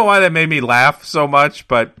I don't know why that made me laugh so much,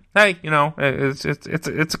 but hey,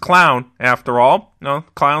 it's a clown after all.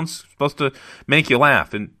 Clown's supposed to make you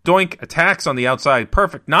laugh. And Doink attacks on the outside,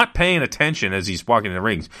 Perfect, not paying attention as he's walking in the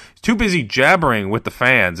rings. He's too busy jabbering with the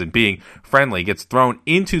fans and being friendly. Gets thrown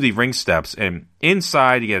into the ring steps, and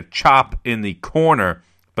inside you get a chop in the corner,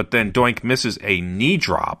 but then Doink misses a knee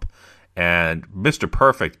drop. And Mr.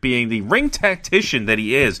 Perfect, being the ring tactician that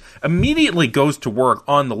he is, immediately goes to work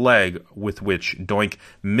on the leg with which Doink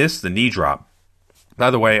missed the knee drop.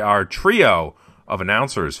 By the way, our trio of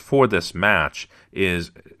announcers for this match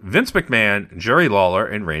is Vince McMahon, Jerry Lawler,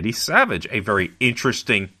 and Randy Savage. A very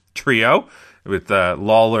interesting trio with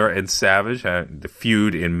Lawler and Savage, the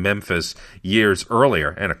feud in Memphis years earlier.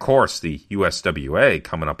 And, of course, the USWA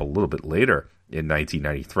coming up a little bit later in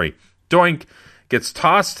 1993. Doink gets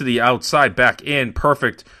tossed to the outside, back in.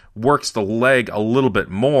 Perfect works the leg a little bit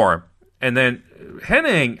more. And then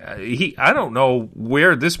Hennig, I don't know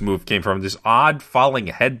where this move came from, this odd falling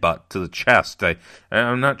headbutt to the chest.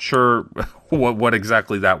 I'm not sure what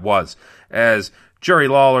exactly that was. As Jerry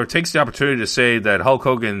Lawler takes the opportunity to say that Hulk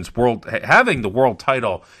Hogan's having the world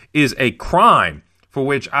title is a crime, for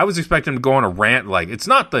which I was expecting him to go on a rant like, it's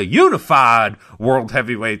not the unified world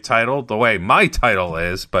heavyweight title the way my title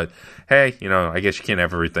is, but hey, I guess you can't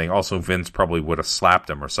have everything. Also, Vince probably would have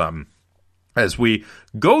slapped him or something. As we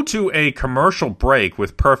go to a commercial break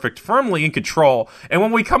with Perfect firmly in control, and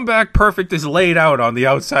when we come back, Perfect is laid out on the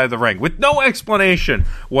outside of the ring with no explanation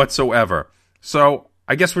whatsoever. So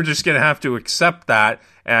I guess we're just going to have to accept that,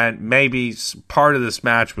 and maybe part of this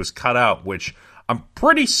match was cut out, which I'm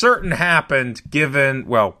pretty certain happened given,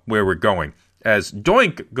 where we're going. As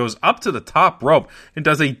Doink goes up to the top rope and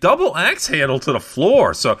does a double axe handle to the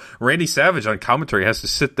floor. So Randy Savage on commentary has to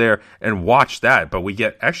sit there and watch that, but we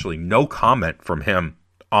get actually no comment from him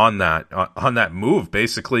on that move,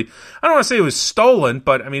 basically. I don't want to say it was stolen,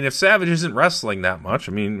 but, if Savage isn't wrestling that much,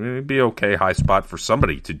 it'd be okay high spot for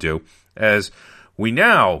somebody to do. As we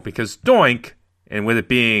now, because Doink, and with it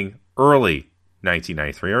being early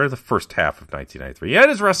 1993, or the first half of 1993. He had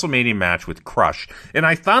his WrestleMania match with Crush, and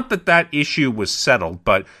I thought that issue was settled,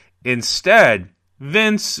 but instead,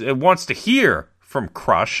 Vince wants to hear from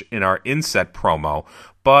Crush in our inset promo,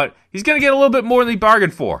 but he's going to get a little bit more than he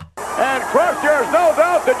bargained for. And Crush, there's no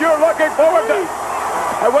doubt that you're looking forward to...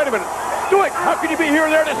 Hey, wait a minute. Doink, how can you be here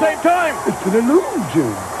and there at the same time? It's an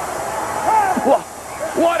illusion.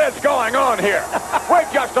 What is going on here? Wait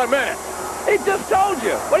just a minute. He just told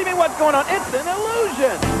you. What do you mean what's going on? It's an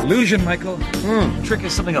illusion. Illusion, Michael? Trick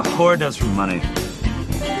is something a whore does for money.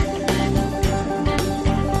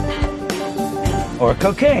 Or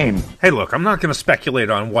cocaine. Hey, look, I'm not going to speculate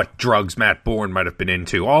on what drugs Matt Bourne might have been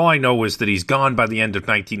into. All I know is that he's gone by the end of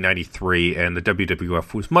 1993, and the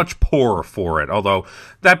WWF was much poorer for it. Although,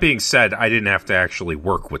 that being said, I didn't have to actually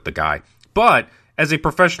work with the guy. But as a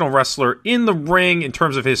professional wrestler in the ring, in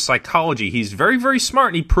terms of his psychology, he's very, very smart,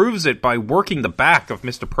 and he proves it by working the back of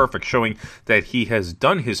Mr. Perfect, showing that he has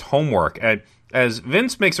done his homework. And as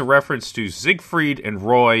Vince makes a reference to Siegfried and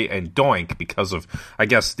Roy and Doink because of, I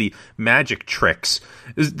guess, the magic tricks,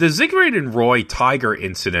 the Siegfried and Roy Tiger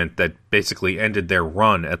incident that basically ended their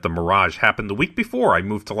run at the Mirage happened the week before I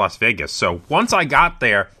moved to Las Vegas. So once I got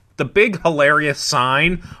there, the big hilarious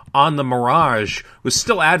sign on the Mirage was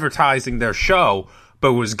still advertising their show,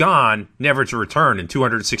 but was gone, never to return, and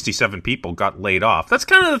 267 people got laid off. That's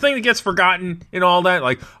kind of the thing that gets forgotten in all that,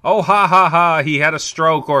 like, oh, ha, ha, ha, he had a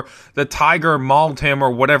stroke, or the tiger mauled him,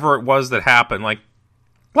 or whatever it was that happened. Like,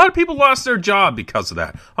 a lot of people lost their job because of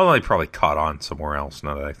that. Although they probably caught on somewhere else,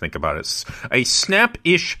 now that I think about it. A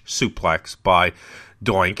snap-ish suplex by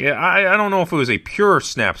Doink. I don't know if it was a pure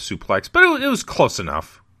snap suplex, but it was close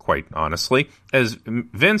enough, quite honestly, as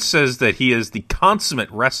Vince says that he is the consummate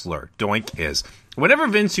wrestler, Doink is. Whenever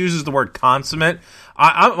Vince uses the word consummate,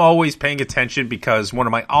 I'm always paying attention because one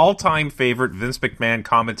of my all-time favorite Vince McMahon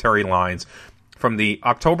commentary lines from the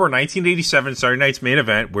October 1987 Saturday Night's Main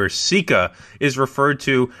Event, where Sika is referred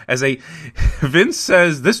to as Vince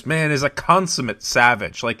says, this man is a consummate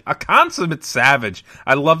savage. Like, a consummate savage.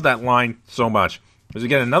 I love that line so much. As we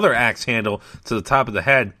get another axe handle to the top of the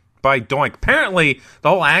head by Doink. Apparently, the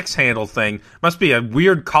whole axe handle thing must be a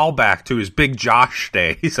weird callback to his Big Josh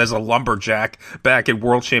days as a lumberjack back in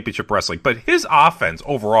World Championship Wrestling. But his offense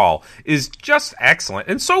overall is just excellent,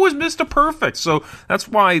 and so is Mr. Perfect. So that's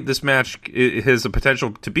why this match has the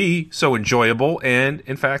potential to be so enjoyable, and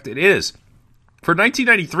in fact, it is. For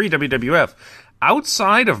 1993 WWF,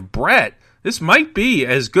 outside of Brett, this might be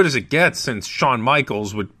as good as it gets, since Shawn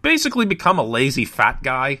Michaels would basically become a lazy fat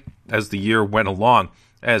guy as the year went along.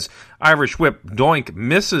 As Irish Whip Doink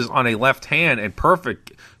misses on a left hand, and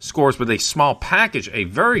Perfect scores with a small package, a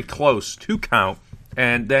very close 2 count,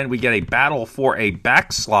 and then we get a battle for a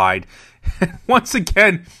backslide. Once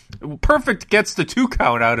again, Perfect gets the 2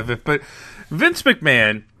 count out of it, but Vince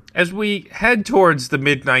McMahon, as we head towards the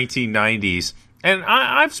mid-1990s, and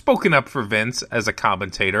I've spoken up for Vince as a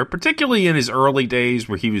commentator, particularly in his early days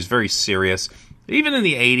where he was very serious, even in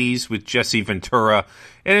the 80s with Jesse Ventura.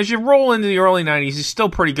 And as you roll into the early 90s, he's still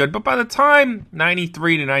pretty good. But by the time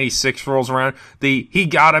 93 to 96 rolls around, the he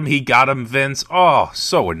got him, Vince, oh,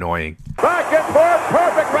 so annoying. Back and forth,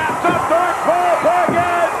 Perfect wraps up, Doink falls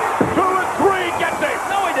again. 2 and 3 gets it.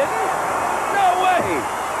 No, he didn't. No way.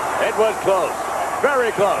 It was close.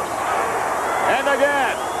 Very close. And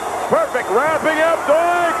again, Perfect wrapping up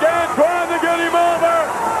Doink and trying to get him over.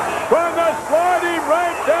 Trying to slide him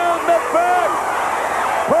right down the back.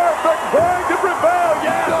 Perfect trying to prevail.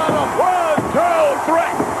 Yeah. 1, 2, 3.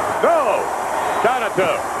 No. Count of 2.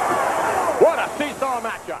 What a seesaw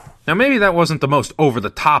matchup. Now, maybe that wasn't the most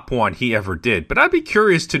over-the-top one he ever did, but I'd be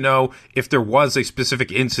curious to know if there was a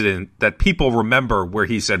specific incident that people remember where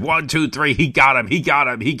he said, 1, 2, 3, he got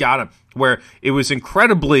him, where it was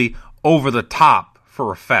incredibly over-the-top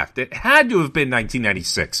for effect. It had to have been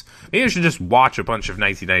 1996. Maybe I should just watch a bunch of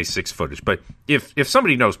 1996 footage, but if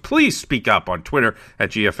somebody knows, please speak up on Twitter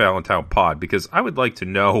at GF Allentown Pod, because I would like to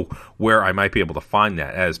know where I might be able to find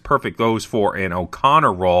that, as Perfect goes for an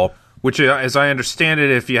O'Connor roll, which, as I understand it,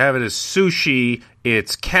 if you have it as sushi,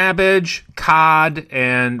 it's cabbage, cod,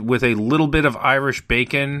 and with a little bit of Irish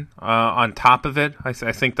bacon on top of it. I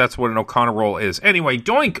think that's what an O'Connor roll is. Anyway,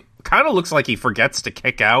 Doink kind of looks like he forgets to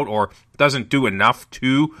kick out or doesn't do enough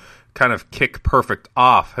to kind of kick Perfect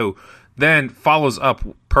off, who then follows up,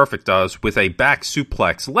 Perfect does, with a back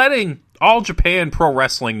suplex, letting All Japan Pro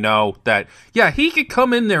Wrestling know that, yeah, he could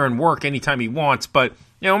come in there and work anytime he wants, but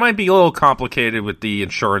you know, it might be a little complicated with the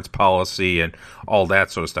insurance policy and all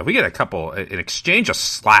that sort of stuff. We get an exchange of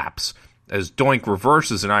slaps as Doink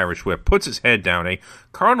reverses an Irish whip, puts his head down, a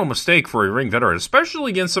cardinal mistake for a ring veteran,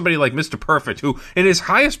 especially against somebody like Mr. Perfect, who, in his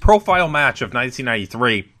highest profile match of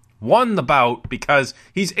 1993, won the bout because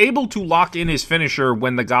he's able to lock in his finisher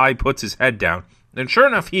when the guy puts his head down. And sure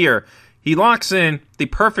enough here, he locks in the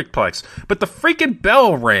Perfect Plex. But the freaking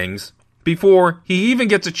bell rings before he even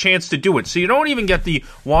gets a chance to do it. So you don't even get the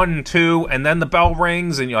 1, 2, and then the bell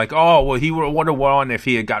rings, and you're like, oh, well, he would have won if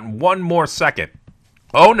he had gotten one more second.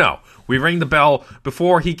 Oh, no. We ring the bell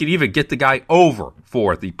before he could even get the guy over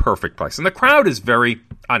for the Perfect Plex. And the crowd is very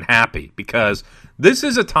unhappy because this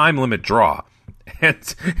is a time limit draw.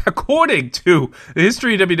 And according to the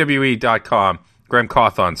historyofwwe.com, Graham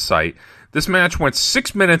Cawthon's site, this match went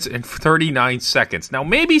 6 minutes and 39 seconds. Now,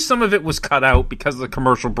 maybe some of it was cut out because of the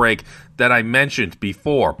commercial break that I mentioned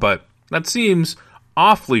before, but that seems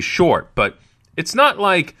awfully short. But it's not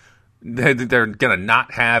like they're going to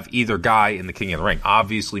not have either guy in the King of the Ring.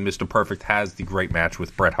 Obviously, Mr. Perfect has the great match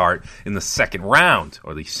with Bret Hart in the second round,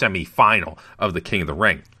 or the semi-final of the King of the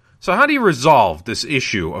Ring. So how do you resolve this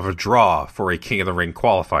issue of a draw for a King of the Ring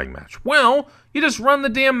qualifying match? Well, you just run the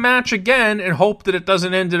damn match again and hope that it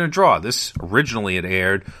doesn't end in a draw. This originally had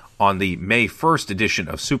aired on the May 1st edition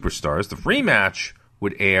of Superstars. The rematch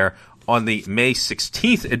would air on the May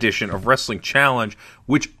 16th edition of Wrestling Challenge,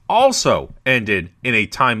 which also ended in a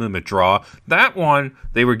time limit draw. That one,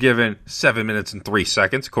 they were given 7 minutes and 3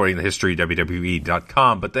 seconds, according to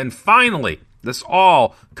historyofwwe.com. But then finally, this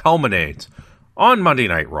all culminates on Monday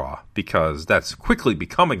Night Raw, because that's quickly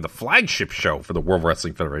becoming the flagship show for the World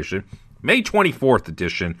Wrestling Federation. May 24th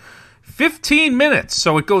edition, 15 minutes.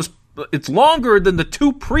 So it's longer than the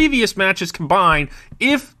two previous matches combined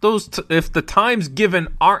if the times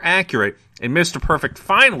given are accurate, and Mr. Perfect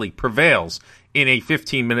finally prevails in a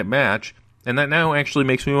 15-minute match. And that now actually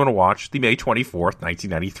makes me want to watch the May 24th,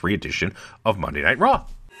 1993 edition of Monday Night Raw.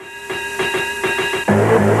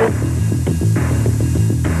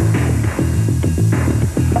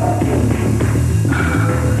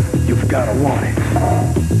 You've got to want it.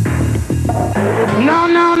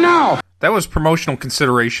 No! That was promotional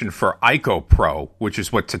consideration for Ico Pro, which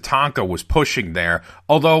is what Tatanka was pushing there.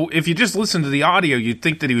 Although, if you just listen to the audio, you'd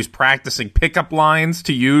think that he was practicing pickup lines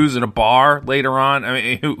to use in a bar later on. I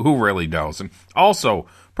mean, who really knows? And also,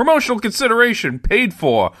 promotional consideration paid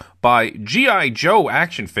for by G.I. Joe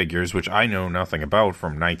action figures, which I know nothing about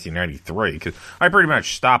from 1993, because I pretty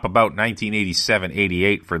much stop about 1987,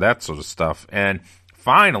 88 for that sort of stuff. And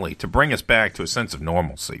finally, to bring us back to a sense of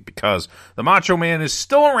normalcy, because the Macho Man is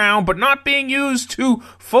still around, but not being used to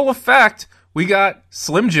full effect, we got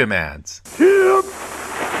Slim Jim ads. Gotta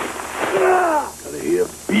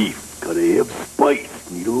have beef, gotta have spice,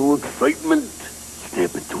 need a little excitement,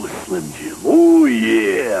 step into a Slim Jim. Oh,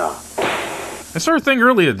 yeah. I saw a thing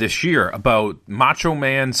earlier this year about Macho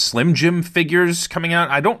Man Slim Jim figures coming out.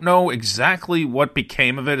 I don't know exactly what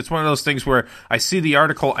became of it. It's one of those things where I see the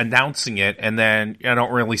article announcing it, and then I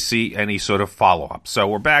don't really see any sort of follow-up. So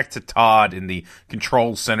we're back to Todd in the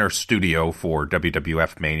Control Center studio for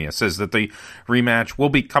WWF Mania. Says that the rematch will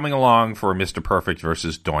be coming along for Mr. Perfect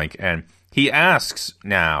versus Doink, and he asks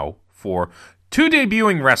now for two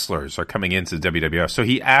debuting wrestlers are coming into the WWF. So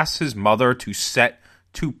he asks his mother to set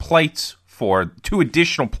two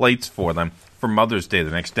additional plates for them for Mother's Day the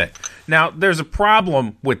next day. Now, there's a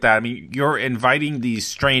problem with that. I mean, you're inviting these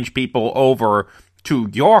strange people over to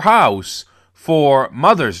your house for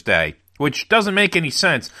Mother's Day which doesn't make any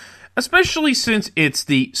sense, especially since it's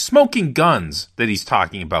the smoking guns that he's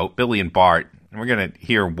talking about, Billy and Bart. And we're going to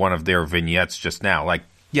hear one of their vignettes just now. Like,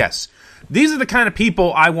 yes, these are the kind of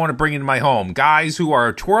people I want to bring into my home. Guys who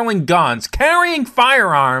are twirling guns, carrying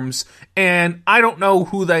firearms, and I don't know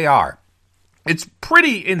who they are. It's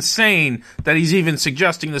pretty insane that he's even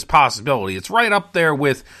suggesting this possibility. It's right up there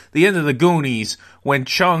with the end of the Goonies when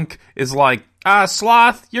Chunk is like,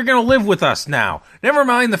 Sloth, you're going to live with us now. Never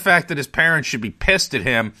mind the fact that his parents should be pissed at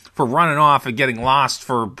him for running off and getting lost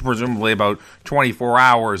for presumably about 24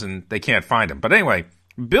 hours and they can't find him. But anyway,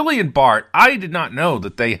 Billy and Bart, I did not know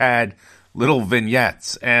that they had little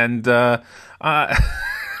vignettes. And I'm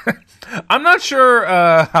not sure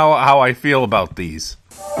how I feel about these.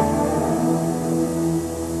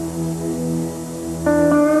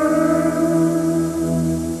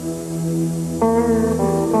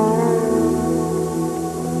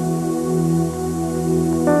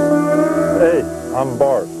 I'm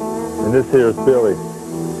Bart, and this here is Billy.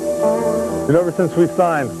 And ever since we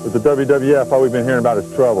signed with the WWF, all we've been hearing about is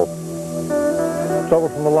trouble. Trouble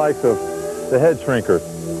from the likes of the Head Shrinkers,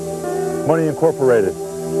 Money Incorporated,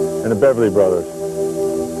 and the Beverly Brothers.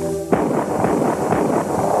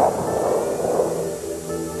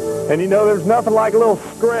 And you know, there's nothing like a little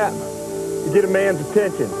scrap to get a man's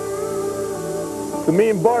attention. So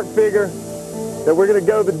me and Bart figure that we're going to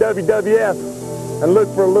go to the WWF and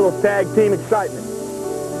look for a little tag team excitement.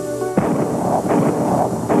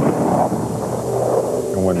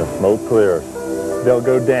 And when the smoke clears, they'll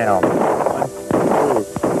go down. 1, 2.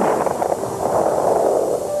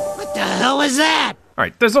 What the hell is that? All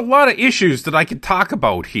right, there's a lot of issues that I could talk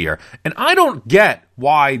about here, and I don't get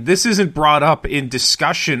why this isn't brought up in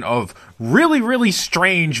discussion of really, really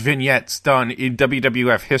strange vignettes done in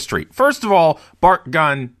WWF history. First of all, Bart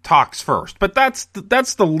Gunn talks first, but that's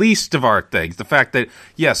the least of our things. The fact that,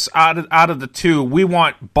 yes, out of the two, we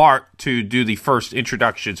want Bart to do the first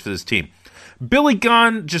introductions for this team. Billy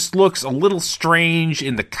Gunn just looks a little strange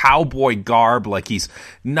in the cowboy garb, like he's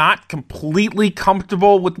not completely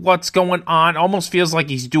comfortable with what's going on. Almost feels like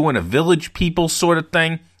he's doing a Village People sort of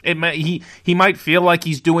thing. He might feel like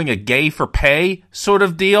he's doing a gay for pay sort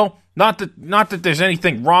of deal. Not that there's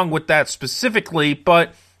anything wrong with that specifically,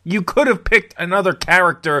 but you could have picked another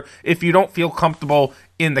character if you don't feel comfortable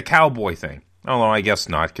in the cowboy thing. Although I guess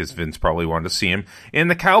not, because Vince probably wanted to see him in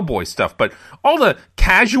the cowboy stuff. But all the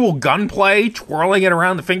casual gunplay, twirling it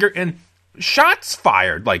around the finger, and shots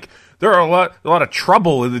fired. Like, there are a lot of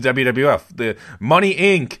trouble in the WWF. The Money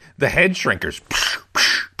Inc., the Head Shrinkers,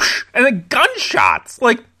 and the gunshots.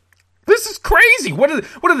 Like, this is crazy. What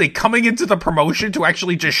are they coming into the promotion to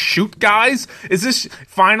actually just shoot guys? Is this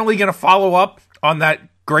finally going to follow up on that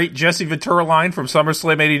great Jesse Ventura line from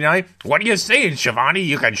SummerSlam 89? What are you saying, Shivani?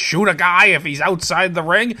 You can shoot a guy if he's outside the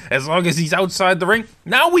ring, as long as he's outside the ring?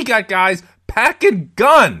 Now we got guys packing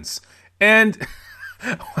guns. And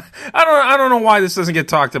I don't know why this doesn't get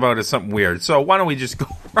talked about as something weird. So why don't we just go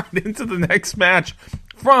right into the next match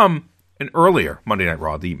from an earlier Monday Night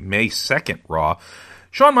Raw, the May 2nd Raw.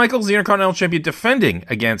 Shawn Michaels, the Intercontinental Champion, defending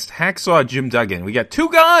against Hacksaw Jim Duggan. We got two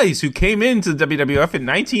guys who came into the WWF in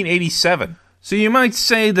 1987. So you might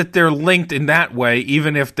say that they're linked in that way,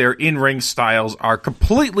 even if their in-ring styles are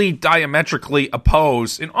completely diametrically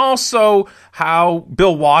opposed, and also how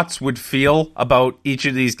Bill Watts would feel about each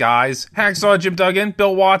of these guys. Hacksaw Jim Duggan,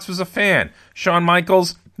 Bill Watts was a fan. Shawn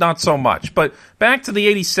Michaels, not so much. But back to the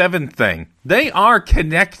 87 thing. They are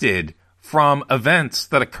connected from events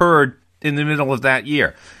that occurred in the middle of that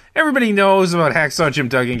year. Everybody knows about Hacksaw Jim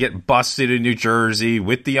Duggan getting busted in New Jersey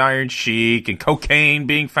with the Iron Sheik and cocaine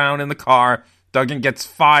being found in the car. Duggan gets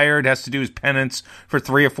fired, has to do his penance for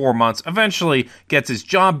 3 or 4 months, eventually gets his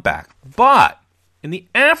job back. But in the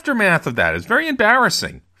aftermath of that, it's very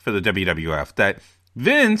embarrassing for the WWF that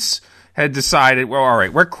Vince had decided, well, all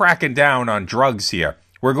right, we're cracking down on drugs here.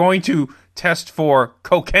 We're going to test for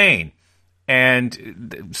cocaine.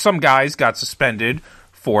 And some guys got suspended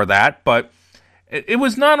for that, but it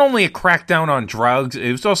was not only a crackdown on drugs,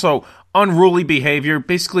 it was also unruly behavior.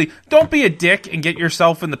 Basically, don't be a dick and get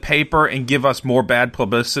yourself in the paper and give us more bad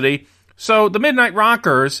publicity. So the Midnight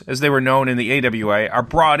Rockers, as they were known in the AWA, are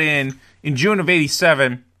brought in June of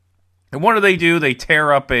 87. And what do? They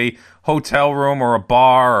tear up a hotel room or a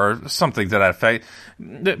bar or something to that effect.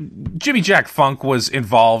 Jimmy Jack Funk was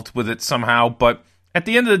involved with it somehow, but at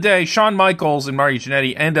the end of the day, Shawn Michaels and Marty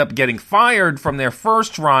Jannetty end up getting fired from their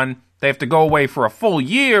first run. They have to go away for a full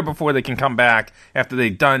year before they can come back after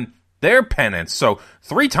they've done their penance. So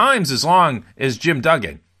 3 times as long as Jim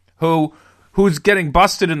Duggan, who's getting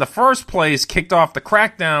busted in the first place, kicked off the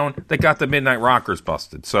crackdown that got the Midnight Rockers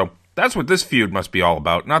busted. So That's what this feud must be all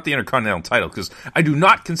about, not the Intercontinental title, because I do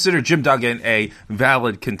not consider Jim Duggan a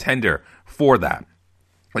valid contender for that.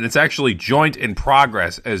 And it's actually joint in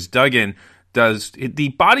progress as Duggan does the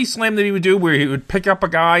body slam that he would do where he would pick up a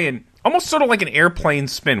guy and almost sort of like an airplane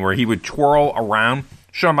spin where he would twirl around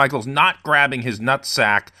Shawn Michaels, not grabbing his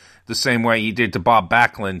nutsack the same way he did to Bob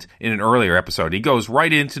Backlund in an earlier episode. He goes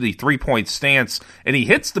right into the three-point stance and he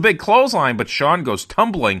hits the big clothesline, but Shawn goes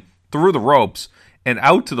tumbling through the ropes and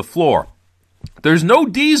out to the floor. There's no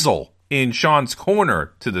Diesel in Shawn's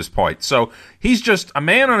corner to this point, so he's just a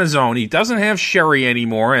man on his own. He doesn't have Sherry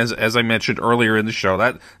anymore, as I mentioned earlier in the show.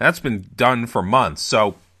 That's been done for months.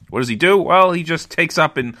 So what does he do? Well, he just picks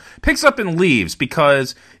up and leaves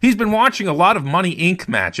because he's been watching a lot of Money Inc.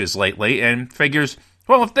 matches lately and figures,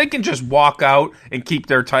 well, if they can just walk out and keep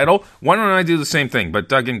their title, why don't I do the same thing? But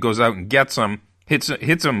Duggan goes out and gets him, hits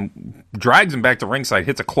him, drags him back to ringside,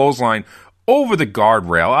 hits a clothesline over the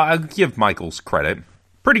guardrail. I'll give Michaels credit.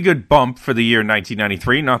 Pretty good bump for the year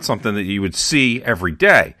 1993, not something that you would see every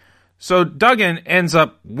day. So Duggan ends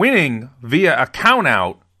up winning via a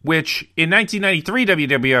countout, which in 1993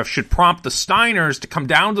 WWF should prompt the Steiners to come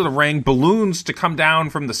down to the ring, balloons to come down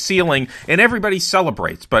from the ceiling, and everybody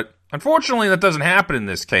celebrates. But unfortunately, that doesn't happen in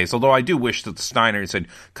this case, although I do wish that the Steiners had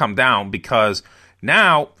come down because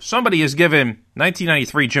now somebody has given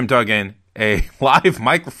 1993 Jim Duggan a live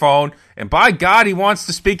microphone, and by God, he wants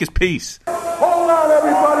to speak his piece. Hold on,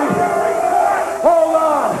 everybody. Hold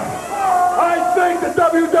on. I think the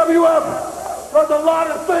WWF does a lot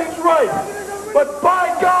of things right, but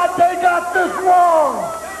by God, they got this wrong.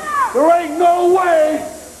 There ain't no way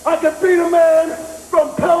I can beat a man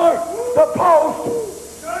from pillar to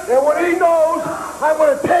post, and when he knows I'm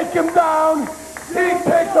going to take him down, he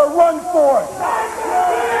takes a run for it.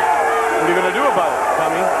 What are you going to do about it,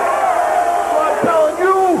 Tommy? I'm telling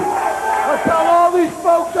you, I tell all these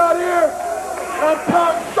folks out here, I'm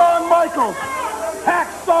telling Shawn Michaels,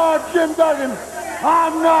 Hacksaw Jim Duggan,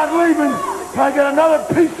 I'm not leaving till I get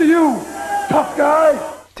another piece of you, tough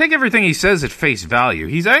guy. Take everything he says at face value.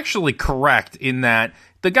 He's actually correct in that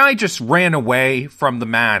the guy just ran away from the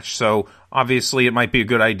match, so obviously it might be a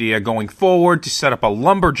good idea going forward to set up a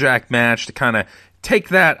lumberjack match to kind of take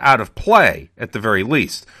that out of play at the very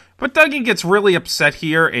least. But Duggan gets really upset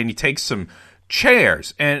here and he takes some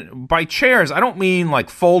chairs, and by chairs I don't mean like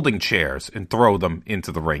folding chairs and throw them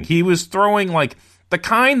into the ring. He was throwing like the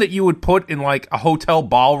kind that you would put in like a hotel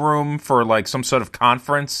ballroom for like some sort of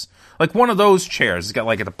conference, like one of those chairs. It's got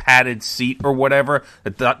like a padded seat or whatever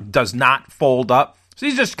that does not fold up. So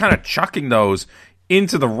he's just kind of chucking those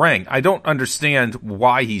into the ring. I don't understand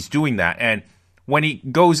why he's doing that. And when he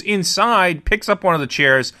goes inside, picks up one of the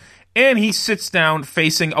chairs and he sits down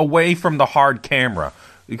facing away from the hard camera.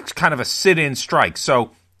 It's kind of a sit-in strike.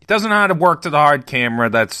 So he doesn't know how to work to the hard camera.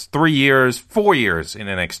 That's 4 years in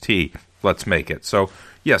NXT. Let's make it. So,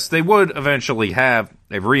 yes, they would eventually have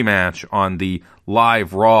a rematch on the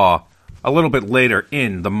live Raw a little bit later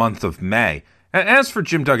in the month of May. As for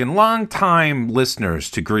Jim Duggan, long-time listeners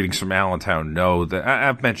to Greetings from Allentown know that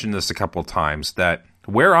I've mentioned this a couple of times, that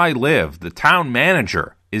where I live, the town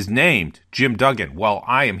manager is named Jim Duggan. Well,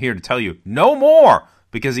 I am here to tell you no more,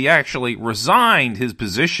 because he actually resigned his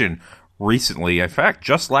position recently. In fact,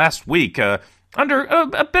 just last week, under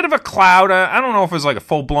a bit of a cloud. I don't know if it was like a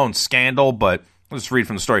full-blown scandal, but let's read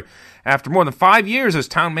from the story. After more than 5 years as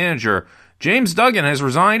town manager, James Duggan has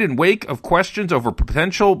resigned in wake of questions over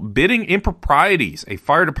potential bidding improprieties, a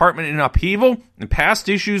fire department in upheaval, and past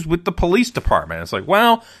issues with the police department. It's like,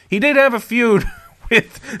 well, he did have a feud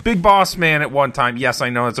with Big Boss Man at one time. Yes, I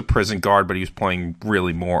know it's a prison guard, but he was playing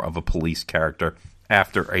really more of a police character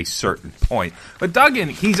after a certain point. But Duggan,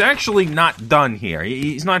 he's actually not done here.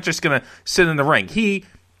 He's not just going to sit in the ring. He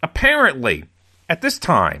apparently, at this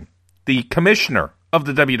time, the commissioner of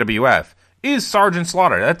the WWF is Sergeant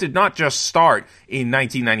Slaughter. That did not just start in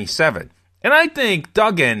 1997. And I think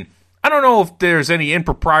Duggan, I don't know if there's any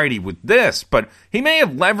impropriety with this, but he may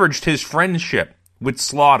have leveraged his friendship with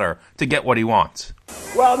Slaughter to get what he wants.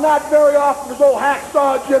 Well, not very often does old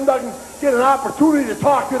Hacksaw Jim Duggan get an opportunity to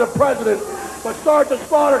talk to the president. But Sergeant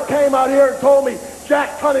Slaughter came out here and told me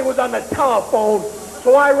Jack Tunney was on the telephone.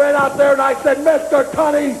 So I ran out there and I said, Mr.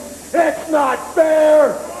 Tunney, it's not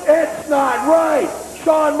fair. It's not right.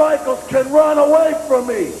 Shawn Michaels can run away from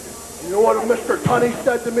me. You know what Mr. Tunney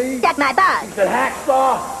said to me? Get my butt. He said,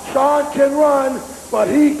 Hacksaw, Shawn can run, but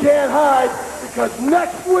he can't hide, because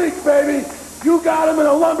next week, baby, you got him in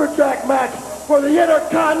a lumberjack match for the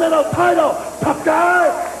Intercontinental title. Tough guy.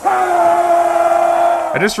 Hey!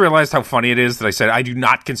 I just realized how funny it is that I said I do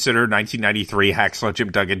not consider 1993 Hacksaw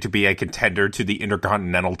Jim Duggan to be a contender to the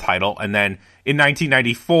Intercontinental title, and then in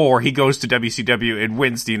 1994 he goes to WCW and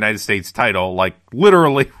wins the United States title, like,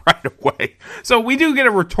 literally right away. So we do get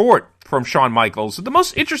a retort from Shawn Michaels. The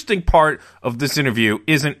most interesting part of this interview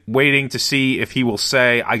isn't waiting to see if he will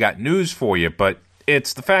say, "I got news for you," but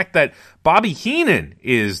it's the fact that Bobby Heenan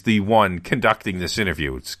is the one conducting this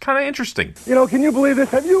interview. It's kind of interesting. You know, can you believe this?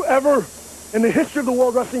 Have you ever, in the history of the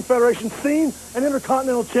World Wrestling Federation, seen an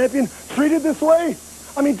Intercontinental Champion treated this way?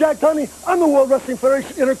 I mean, Jack Tunney, I'm the World Wrestling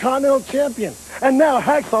Federation Intercontinental Champion. And now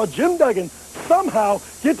Hacksaw Jim Duggan somehow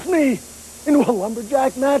gets me into a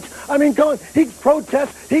lumberjack match. I mean, he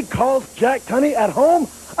protests, he calls Jack Tunney at home.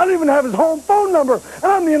 I don't even have his home phone number, and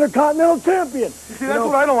I'm the Intercontinental Champion. See, that's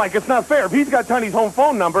what I don't like. It's not fair. If he's got Tunney's home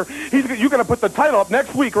phone number, you're going to put the title up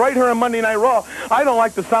next week right here on Monday Night Raw. I don't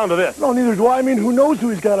like the sound of this. No, neither do I. I mean, who knows who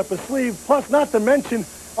he's got up his sleeve? Plus, not to mention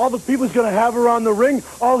all the people he's going to have around the ring,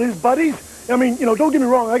 all his buddies. I mean, you know, don't get me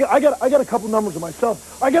wrong. I got a couple numbers of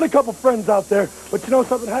myself. I got a couple friends out there. But you know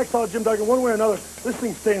something, Hacksaw Jim Duggan, one way or another, this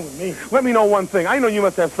thing's staying with me. Let me know one thing. I know you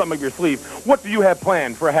must have something up your sleeve. What do you have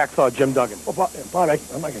planned for Hacksaw Jim Duggan? Well, Bob, I'm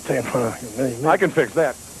not going to tell you in front of you. I can fix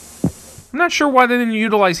that. I'm not sure why they didn't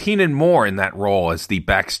utilize Heenan more in that role as the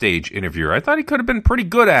backstage interviewer. I thought he could have been pretty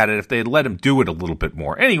good at it if they had let him do it a little bit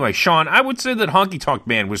more. Anyway, Sean, I would say that Honky Tonk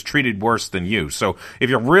Man was treated worse than you. So if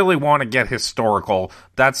you really want to get historical,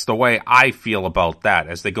 that's the way I feel about that.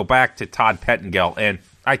 As they go back to Todd Pettengill, and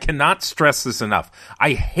I cannot stress this enough,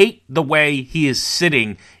 I hate the way he is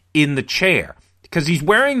sitting in the chair. Because he's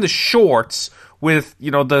wearing the shorts with, you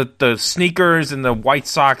know, the sneakers and the white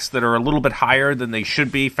socks that are a little bit higher than they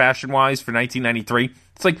should be fashion-wise for 1993.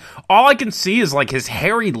 It's like, all I can see is, like, his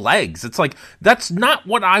hairy legs. It's like, that's not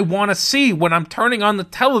what I want to see when I'm turning on the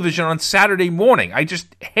television on Saturday morning. I just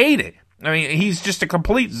hate it. I mean, he's just a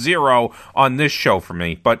complete zero on this show for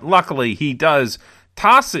me. But luckily, he does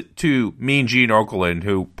toss it to Mean Gene Okerlund,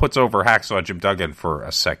 who puts over Hacksaw Jim Duggan for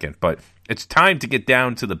a second. But it's time to get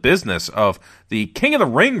down to the business of the King of the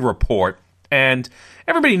Ring report. And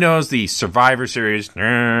everybody knows the Survivor Series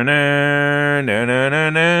and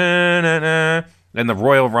the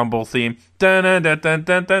Royal Rumble theme and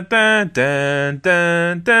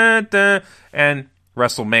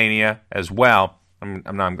WrestleMania as well. I'm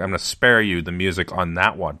going to spare you the music on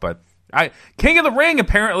that one, but King of the Ring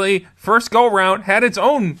apparently first go around had its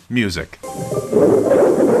own music.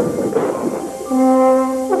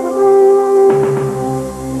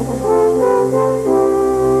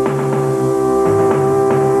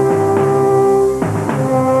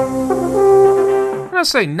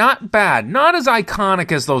 Say not bad, not as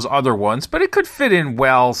iconic as those other ones, but it could fit in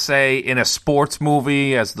well, say, in a sports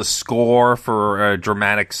movie as the score for a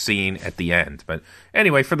dramatic scene at the end. But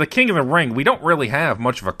anyway, for the King of the Ring, we don't really have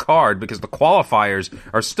much of a card because the qualifiers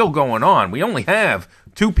are still going on. We only have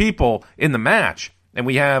two people in the match, and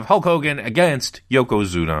we have Hulk Hogan against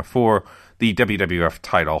Yokozuna for the WWF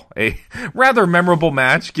title. A rather memorable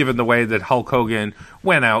match, given the way that Hulk Hogan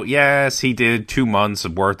went out. Yes, he did 2 months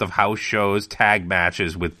worth of house shows, tag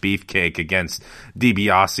matches with Beefcake against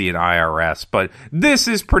DiBiase and IRS, but this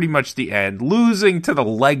is pretty much the end. Losing to the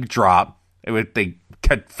leg drop with the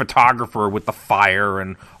photographer with the fire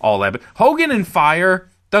and all that. But Hogan and fire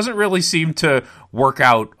doesn't really seem to work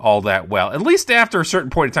out all that well. At least after a certain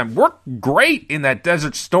point in time. Worked great in that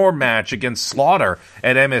Desert Storm match against Slaughter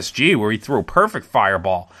at MSG where he threw a perfect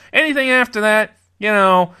fireball. Anything after that, you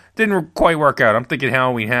know, didn't quite work out. I'm thinking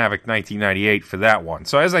Halloween Havoc 1998 for that one.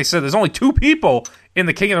 So as I said, there's only two people in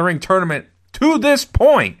the King of the Ring tournament to this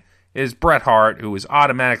point. Is Bret Hart, who was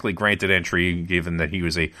automatically granted entry given that he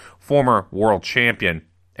was a former world champion,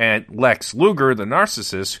 and Lex Luger, the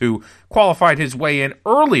narcissist, who qualified his way in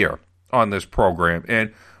earlier on this program.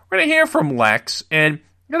 And we're going to hear from Lex, and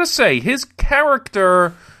I'm going to say his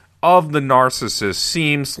character of the narcissist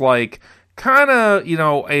seems like kind of, you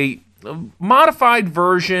know, a modified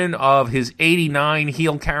version of his 89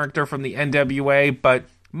 heel character from the NWA, but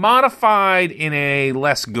modified in a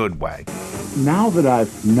less good way. Now that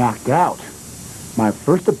I've knocked out my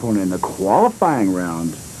first opponent in the qualifying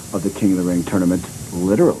round of the King of the Ring tournament,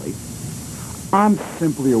 literally, I'm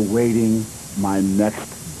simply awaiting my next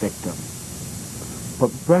victim.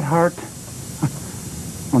 But Bret Hart,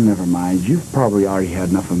 oh, never mind. You've probably already had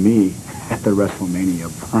enough of me at the WrestleMania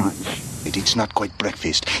brunch. It's not quite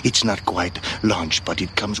breakfast, it's not quite lunch, but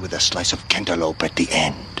it comes with a slice of cantaloupe at the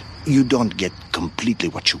end. You don't get completely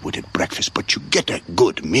what you would at breakfast, but you get a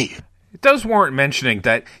good meal. It does warrant mentioning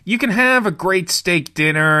that you can have a great steak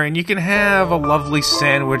dinner and you can have a lovely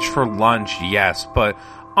sandwich for lunch, yes, but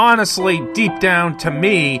honestly, deep down to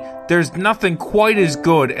me, there's nothing quite as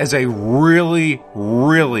good as a really,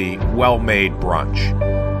 really well-made brunch.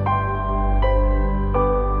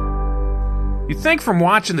 You'd think from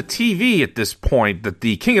watching the TV at this point that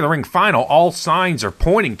the King of the Ring final, all signs are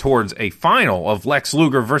pointing towards a final of Lex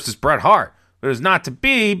Luger versus Bret Hart. But it's not to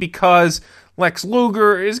be, because Lex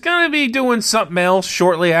Luger is going to be doing something else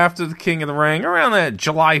shortly after the King of the Ring, around that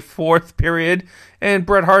July 4th period, and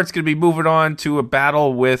Bret Hart's going to be moving on to a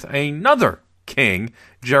battle with another King,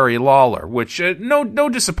 Jerry Lawler, which, no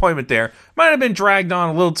disappointment there. Might have been dragged on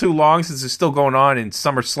a little too long since it's still going on in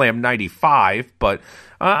SummerSlam 95, but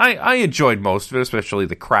I enjoyed most of it, especially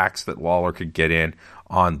the cracks that Lawler could get in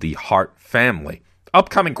on the Hart family.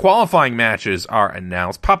 Upcoming qualifying matches are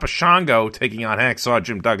announced. Papa Shango taking on Hacksaw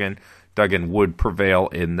Jim Duggan. Duggan would prevail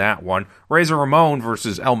in that one. Razor Ramon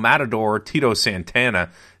versus El Matador, Tito Santana.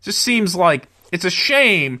 Just seems like it's a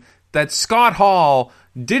shame that Scott Hall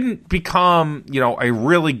didn't become, a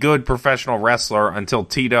really good professional wrestler until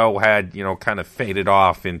Tito had, kind of faded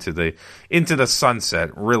off into the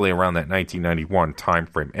sunset, really around that 1991 time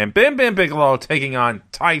frame. And Bam Bam Bigelow taking on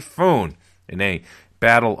Typhoon in a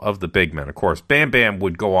battle of the big men. Of course, Bam Bam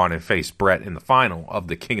would go on and face Bret in the final of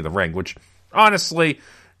the King of the Ring, which honestly,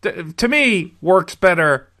 to me, works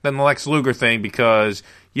better than the Lex Luger thing, because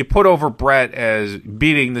you put over Bret as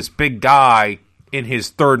beating this big guy in his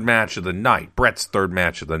third match of the night, Bret's third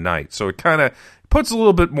match of the night. So it kind of puts a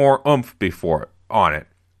little bit more oomph on it.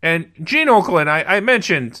 And Gene Okerlund, I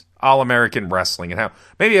mentioned All-American Wrestling and how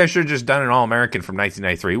maybe I should have just done an All-American from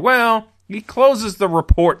 1993. Well, he closes the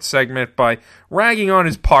report segment by ragging on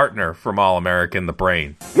his partner from All-American, The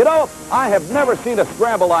Brain. I have never seen a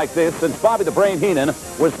scramble like this since Bobby the Brain Heenan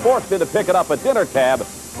was forced into picking up a dinner tab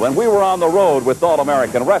when we were on the road with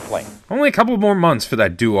All-American Wrestling. Only a couple more months for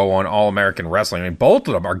that duo on All-American Wrestling. I mean, both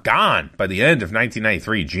of them are gone by the end of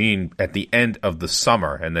 1993. Gene at the end of the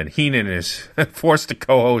summer. And then Heenan is forced to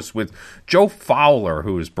co-host with Joe Fowler,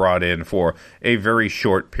 who was brought in for a very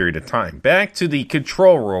short period of time. Back to the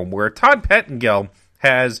control room, where Todd Pettengill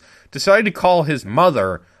has decided to call his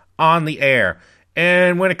mother on the air.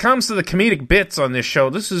 And when it comes to the comedic bits on this show,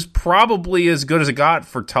 this is probably as good as it got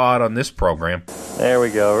for Todd on this program. There we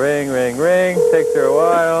go. Ring, ring, ring. Takes her a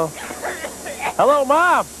while. Hello,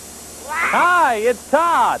 Mom. Hi, it's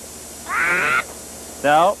Todd.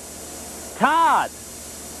 No. Todd.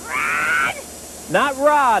 Not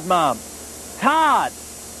Rod, Mom. Todd.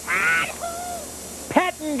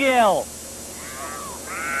 Pettengill.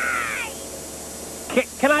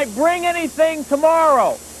 Can I bring anything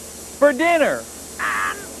tomorrow for dinner?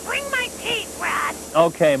 Bring my teeth, Rod.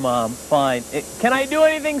 Okay, Mom, fine. Can I do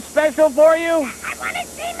anything special for you? I want to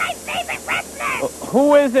see my favorite wrestler.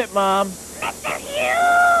 Who is it, Mom? Mr.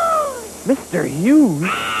 Hughes. Mr. Hughes?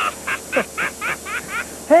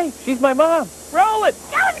 Hey, she's my mom. Roll it.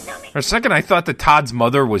 For a second, I thought that Todd's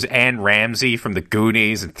mother was Ann Ramsey from the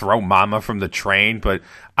Goonies and Throw Mama from the Train, but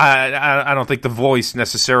I don't think the voice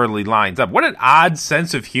necessarily lines up. What an odd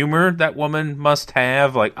sense of humor that woman must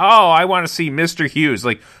have. Like, oh, I want to see Mr. Hughes.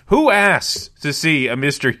 Like, who asked to see a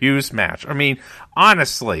Mr. Hughes match? I mean,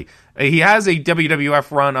 honestly, he has a WWF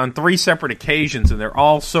run on 3 separate occasions, and they're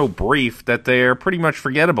all so brief that they're pretty much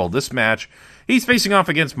forgettable. This match, he's facing off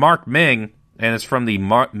against Mark Ming, and it's from the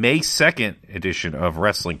May 2nd edition of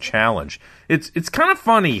Wrestling Challenge. It's kind of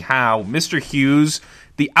funny how Mr. Hughes,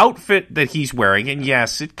 the outfit that he's wearing, and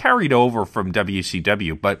yes, it carried over from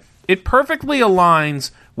WCW, but it perfectly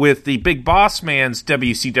aligns with the Big Boss Man's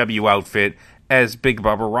WCW outfit as Big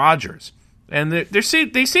Bubba Rogers. And they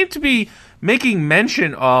seem to be making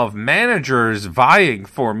mention of managers vying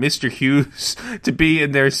for Mr. Hughes to be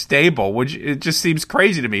in their stable, which it just seems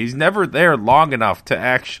crazy to me. He's never there long enough to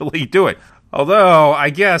actually do it. Although, I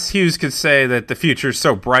guess Hughes could say that the future's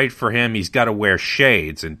so bright for him, he's got to wear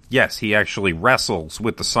shades. And yes, he actually wrestles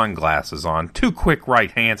with the sunglasses on. 2 quick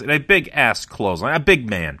right hands and a big-ass clothesline. A big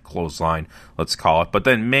man clothesline, let's call it. But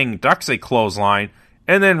then Ming ducks a clothesline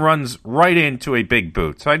and then runs right into a big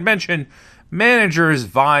boot. So I'd mentioned managers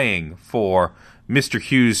vying for Mr.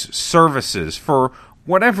 Hughes' services for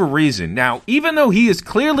whatever reason. Now, even though he is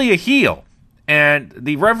clearly a heel, and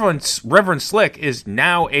the Reverend Slick is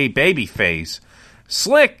now a babyface,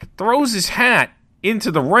 Slick throws his hat into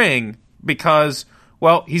the ring because,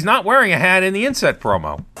 well, he's not wearing a hat in the inset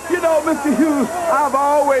promo. You know, Mr. Hughes, I've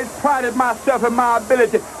always prided myself in my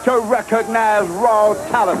ability to recognize raw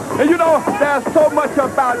talent. And you know, there's so much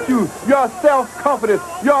about you, your self-confidence,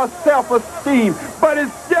 your self-esteem, but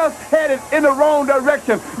it's just headed in the wrong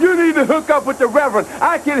direction. You need to hook up with the Reverend.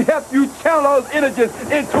 I can help you channel those energies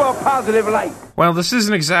into a positive light. Well, this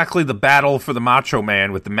isn't exactly the battle for the Macho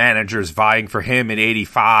Man with the managers vying for him in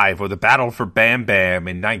 85, or the battle for Bam Bam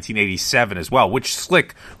in 1987 as well, which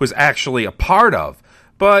Slick was actually a part of.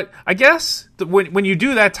 But I guess when you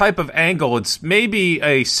do that type of angle, it's maybe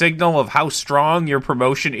a signal of how strong your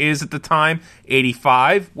promotion is at the time.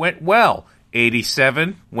 85 went well.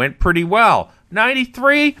 87 went pretty well.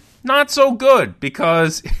 93, not so good,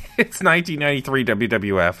 because it's 1993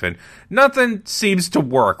 WWF, and nothing seems to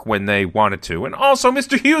work when they want it to. And also,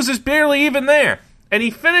 Mr. Hughes is barely even there. And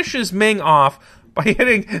he finishes Ming off by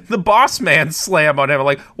hitting the Boss Man slam on him.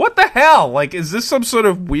 Like, what the hell? Like, is this some sort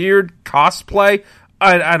of weird cosplay?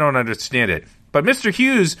 I don't understand it. But Mr.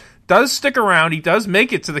 Hughes does stick around. He does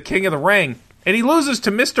make it to the King of the Ring. And he loses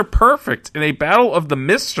to Mr. Perfect in a battle of the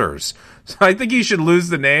Misters. So I think he should lose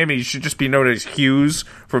the name. He should just be known as Hughes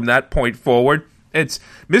from that point forward. It's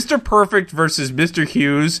Mr. Perfect versus Mr.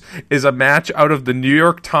 Hughes is a match out of the New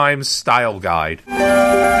York Times Style Guide.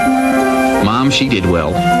 Mom, she did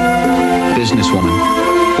well.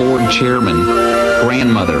 Businesswoman, board chairman,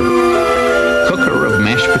 grandmother, cooker of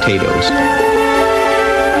mashed potatoes.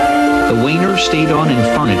 The Wayner stayed on in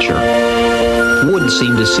furniture. Wood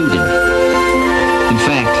seemed to suit him. In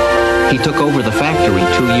fact, he took over the factory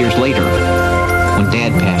 2 years later when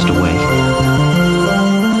Dad passed away.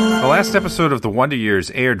 The last episode of The Wonder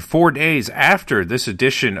Years aired 4 days after this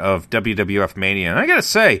edition of WWF Mania. And I gotta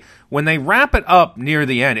say, when they wrap it up near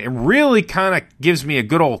the end, it really kind of gives me a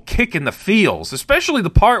good old kick in the feels. Especially the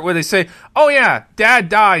part where they say, oh yeah, Dad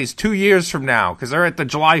dies 2 years from now, because they're at the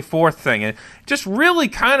July 4th thing. And it just really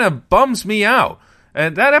kind of bums me out.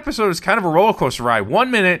 And that episode is kind of a roller coaster ride.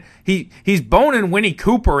 1 minute, he's boning Winnie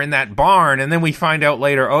Cooper in that barn, and then we find out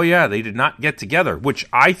later, oh yeah, they did not get together, which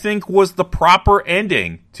I think was the proper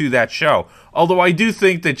ending to that show. Although I do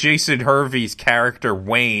think that Jason Hervey's character,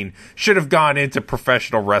 Wayne, should have gone into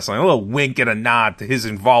professional wrestling. A little wink and a nod to his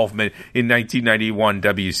involvement in 1991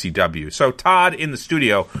 WCW. So Todd in the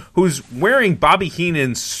studio, who's wearing Bobby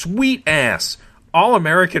Heenan's sweet-ass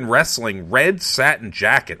All-American Wrestling red satin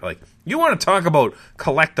jacket, like, you want to talk about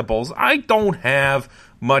collectibles? I don't have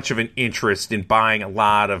much of an interest in buying a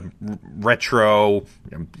lot of retro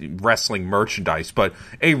wrestling merchandise, but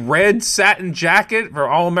a red satin jacket for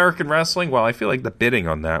All-American Wrestling, well, I feel like the bidding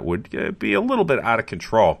on that would be a little bit out of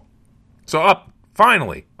control. So up,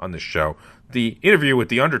 finally, on this show, the interview with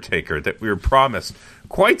The Undertaker that we were promised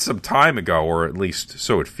quite some time ago, or at least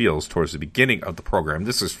so it feels, towards the beginning of the program.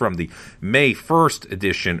 This is from the May 1st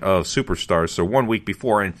edition of Superstars, so 1 week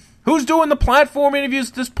before, and who's doing the platform interviews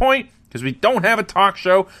at this point? Because we don't have a talk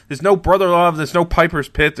show. There's no Brother Love. There's no Piper's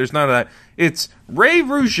Pit. There's none of that. It's Ray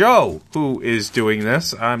Rougeau who is doing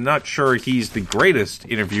this. I'm not sure he's the greatest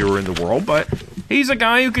interviewer in the world, but he's a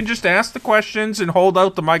guy who can just ask the questions and hold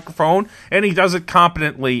out the microphone, and he does it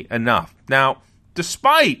competently enough. Now,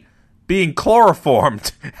 despite being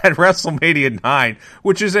chloroformed at WrestleMania 9,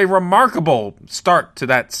 which is a remarkable start to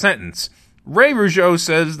that sentence, Ray Rougeau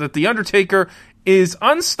says that The Undertaker is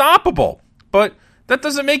unstoppable, but that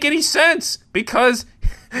doesn't make any sense because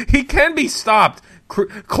he can be stopped.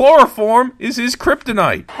 Chloroform is his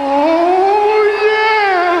kryptonite. Oh,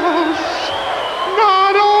 yes!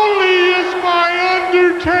 Not only is my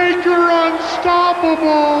Undertaker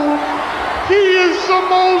unstoppable, he is the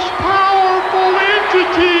most powerful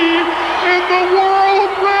entity in the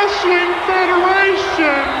World Wrestling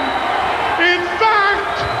Federation. In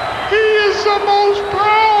fact, he is the most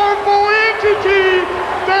powerful entity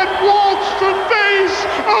that walks the face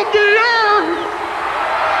of the earth.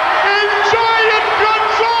 And Giant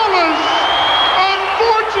Gonzalez,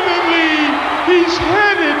 unfortunately, he's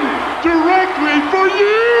headed directly for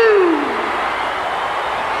you.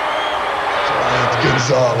 Giant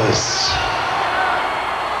Gonzalez,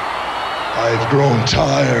 I've grown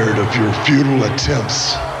tired of your futile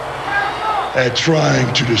attempts at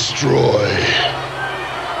trying to destroy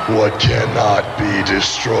what cannot be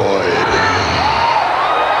destroyed.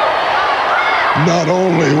 Not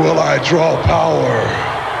only will I draw power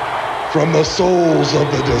from the souls of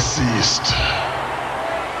the deceased,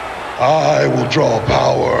 I will draw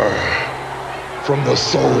power from the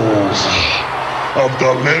souls of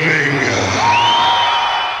the living.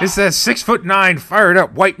 It's that 6'9", fired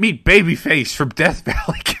up white meat babyface from Death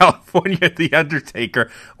Valley, California, The Undertaker.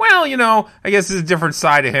 Well, you know, I guess there's a different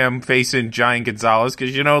side of him facing Giant Gonzalez,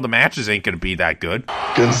 because, you know, the matches ain't going to be that good.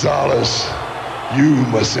 Gonzalez, you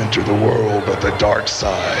must enter the world of the dark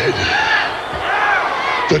side.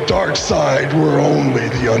 The dark side where only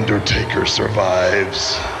The Undertaker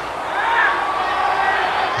survives.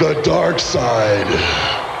 The dark side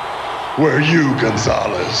where you,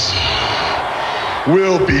 Gonzalez,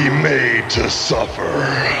 will be made to suffer.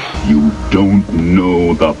 You don't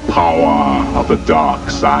know the power of the dark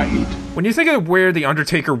side. When you think of where The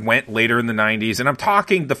Undertaker went later in the 90s, and I'm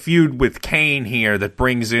talking the feud with Kane here that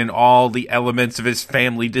brings in all the elements of his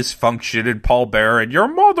family dysfunction and Paul Bearer and your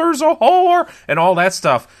mother's a whore and all that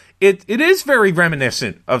stuff, it is very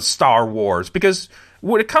reminiscent of Star Wars, because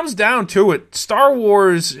when it comes down to it, Star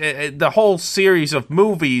Wars, the whole series of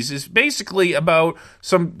movies, is basically about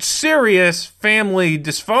some serious family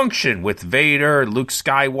dysfunction with Vader, Luke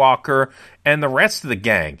Skywalker, and the rest of the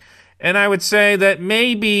gang. And I would say that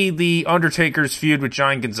maybe The Undertaker's feud with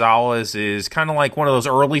Giant Gonzalez is kind of like one of those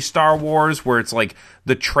early Star Wars where it's like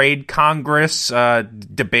the Trade Congress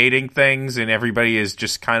debating things and everybody is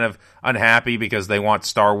just kind of unhappy because they want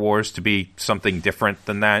Star Wars to be something different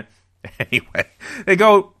than that. Anyway, they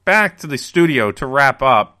go back to the studio to wrap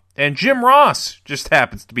up, and Jim Ross just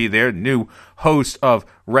happens to be there, new host of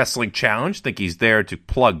Wrestling Challenge. I think he's there to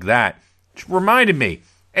plug that. Which reminded me,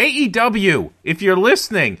 AEW, if you're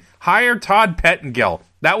listening, hire Todd Pettengill.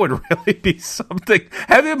 That would really be something.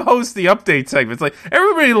 Have him host the update segments. Like,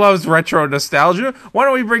 everybody loves retro nostalgia. Why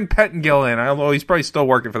don't we bring Pettengill in? Although he's probably still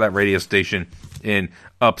working for that radio station in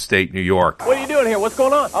upstate New York. What are you doing here? What's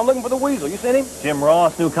going on? I'm looking for the Weasel. You seen him? Jim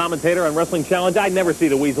Ross, new commentator on Wrestling Challenge. I never see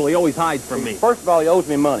the Weasel. He always hides from me. First of all, he owes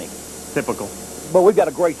me money. Typical. But we've got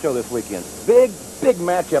a great show this weekend. Big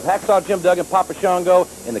matchup. Hacksaw Jim Duggan, Papa Shango,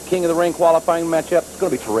 in the King of the Ring qualifying matchup. It's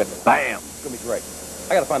going to be terrific. Bam. It's going to be great.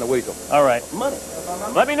 I got to find the Weasel. All right. Money.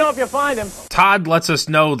 Let me know if you find him. Todd lets us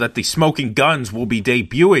know that the Smoking Guns will be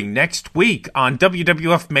debuting next week on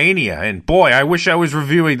WWF Mania. And boy, I wish I was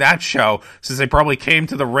reviewing that show, since they probably came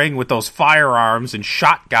to the ring with those firearms and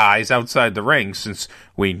shot guys outside the ring, since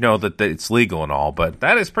we know that it's legal and all. But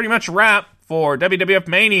that is pretty much a wrap for WWF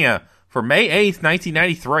Mania for May 8th,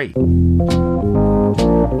 1993.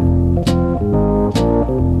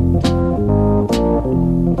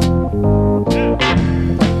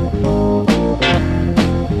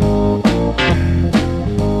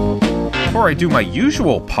 Before I do my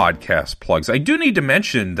usual podcast plugs, I do need to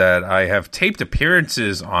mention that I have taped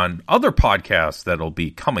appearances on other podcasts that'll be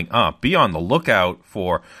coming up. Be on the lookout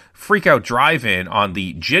for Freak Out Drive-In on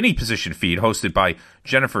the Jenny Position feed hosted by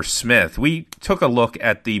Jennifer Smith. We took a look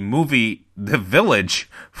at the movie The Village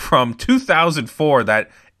from 2004, that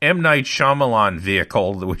M. Night Shyamalan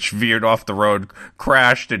vehicle, which veered off the road,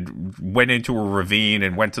 crashed and went into a ravine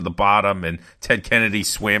and went to the bottom, and Ted Kennedy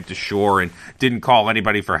swam to shore and didn't call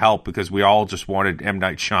anybody for help because we all just wanted M.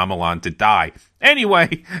 Night Shyamalan to die.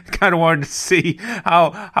 Anyway, kind of wanted to see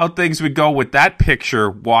how things would go with that picture,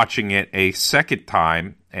 watching it a second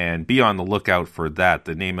time, and be on the lookout for that.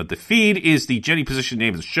 The name of the feed is the Jenny Position.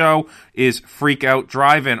 Name of the show is Freak Out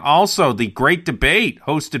Drive-In. Also, The Great Debate,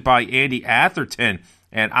 hosted by Andy Atherton.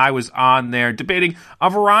 And I was on there debating a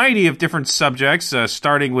variety of different subjects,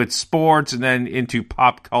 starting with sports and then into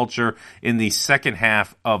pop culture in the second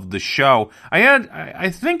half of the show. I had, I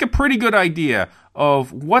think, a pretty good idea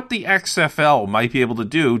of what the XFL might be able to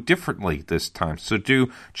do differently this time. So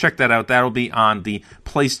do check that out. That'll be on the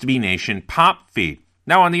Place to Be Nation pop feed.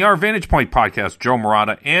 Now on the Our Vantage Point podcast, Joe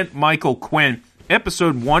Murata and Michael Quinn,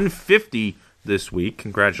 episode 150 this week.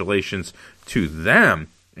 Congratulations to them.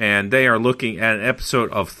 And they are looking at an episode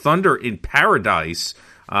of Thunder in Paradise.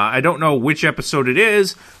 I don't know which episode it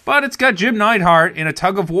is, but it's got Jim Neidhart in a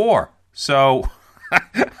tug of war. So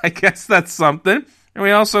I guess that's something. And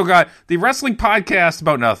we also got the Wrestling Podcast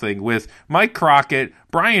About Nothing with Mike Crockett,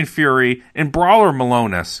 Brian Fury, and Brawler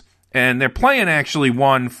Malonis. And they're playing actually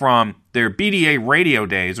one from their BDA radio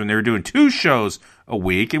days when they were doing 2 shows a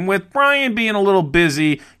week. And with Brian being a little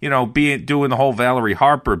busy, doing the whole Valerie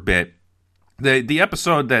Harper bit, the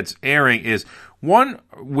episode that's airing is one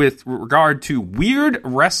with regard to weird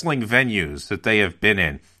wrestling venues that they have been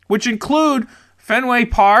in, which include Fenway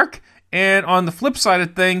Park, and on the flip side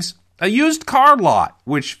of things, a used car lot,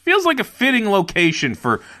 which feels like a fitting location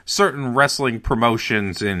for certain wrestling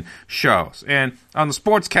promotions and shows. And on the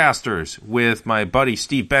Sportscasters with my buddy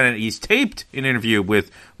Steve Bennett, he's taped an interview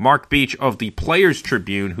with Mark Beach of the Players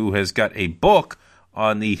Tribune, who has got a book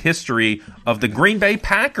on the history of the Green Bay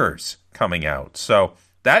Packers coming out. So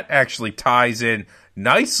that actually ties in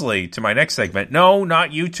nicely to my next segment. No,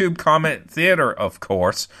 not YouTube Comment Theater, of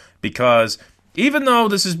course, because even though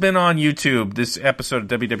this has been on YouTube, this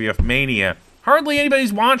episode of WWF Mania, hardly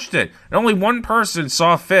anybody's watched it. And only one person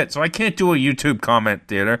saw fit, so I can't do a YouTube Comment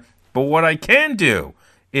Theater. But what I can do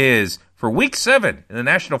is, for Week 7 in the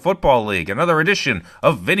National Football League, another edition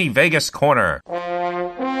of Vinny Vegas Corner.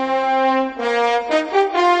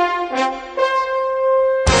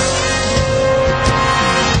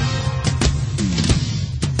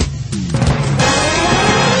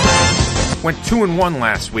 went 2-1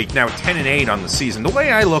 last week, now 10-8 on the season. The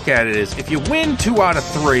way I look at it is, if you win 2 out of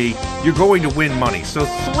 3, you're going to win money. So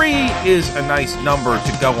 3 is a nice number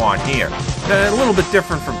to go on here. A little bit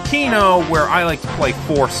different from Keno, where I like to play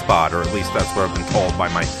 4 spot, or at least that's what I've been told by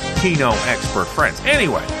my Keno expert friends.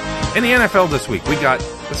 Anyway, in the NFL this week, we got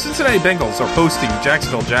the Cincinnati Bengals are hosting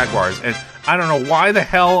Jacksonville Jaguars, and I don't know why the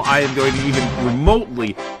hell I am going to even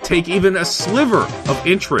remotely take even a sliver of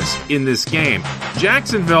interest in this game.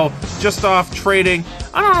 Jacksonville just off trading,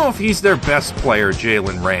 I don't know if he's their best player,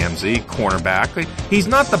 Jalen Ramsey, cornerback. He's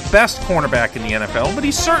not the best cornerback in the NFL, but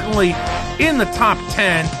he's certainly in the top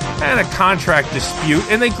 10, had a contract dispute,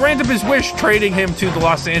 and they granted him his wish, trading him to the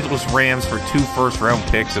Los Angeles Rams for 2 first-round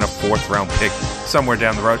picks and a 4th-round pick somewhere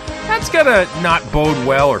down the road. That's gonna not bode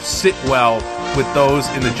well or sit well with those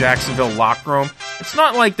in the Jacksonville locker room. It's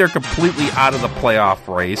not like they're completely out of the playoff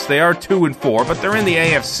race. They are 2-4, but they're in the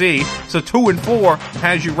AFC, so 2-4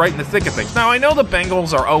 has you right in the thick of things. Now, I know the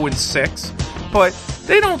Bengals are 0-6, but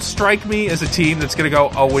they don't strike me as a team that's going to go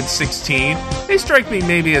 0-16. They strike me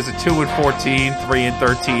maybe as a 2-14,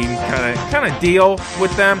 3-13 kind of deal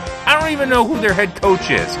with them. I don't even know who their head coach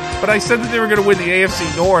is, but I said that they were going to win the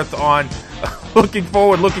AFC North on Looking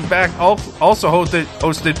Forward, Looking Back, also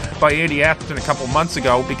hosted by Andy Atherton a couple months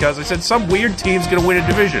ago, because I said some weird team's going to win a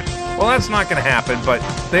division. Well, that's not going to happen, but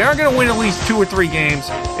they are going to win at least 2 or 3 games,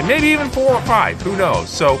 and maybe even 4 or 5. Who knows?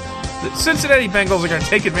 So the Cincinnati Bengals are going to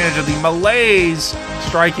take advantage of the malaise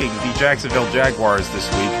striking the Jacksonville Jaguars this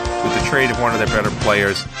week with the trade of one of their better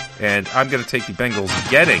players, and I'm going to take the Bengals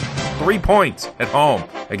getting 3 points at home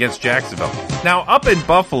against Jacksonville. Now, up in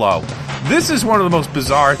Buffalo, this is one of the most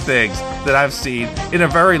bizarre things that I've seen in a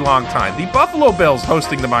very long time. The Buffalo Bills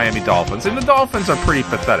hosting the Miami Dolphins, and the Dolphins are pretty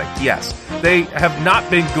pathetic. Yes, they have not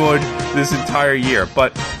been good this entire year,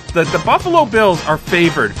 but the Buffalo Bills are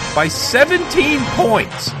favored by 17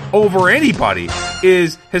 points over anybody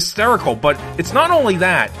is hysterical. But it's not only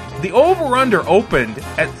that. The over-under opened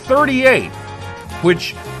at 38,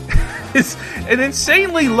 which is an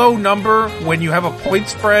insanely low number when you have a point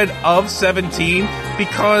spread of 17,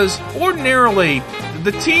 because ordinarily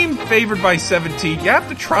the team favored by 17, you have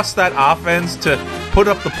to trust that offense to put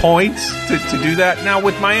up the points to do that. Now,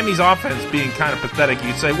 with Miami's offense being kind of pathetic,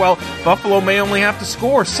 you'd say, well, Buffalo may only have to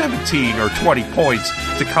score 17 or 20 points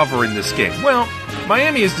to cover in this game. Well,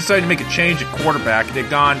 Miami has decided to make a change at quarterback. They've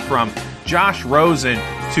gone from Josh Rosen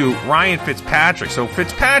to Ryan Fitzpatrick. So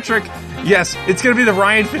Fitzpatrick, yes, it's going to be the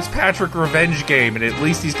Ryan Fitzpatrick revenge game, and at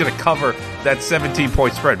least he's going to cover that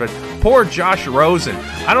 17-point spread. But poor Josh Rosen,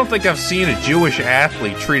 I don't think I've seen a Jewish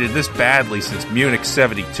athlete treated this badly since Munich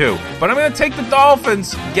 72. But I'm going to take the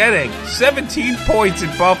Dolphins getting 17 points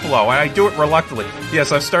in Buffalo, and I do it reluctantly.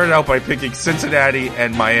 Yes, I started out by picking Cincinnati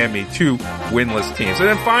and Miami, 2 winless teams. And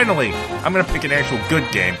then finally, I'm going to pick an actual good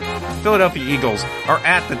game. Philadelphia Eagles are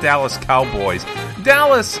at the Dallas Cowboys.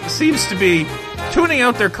 Dallas seems to be tuning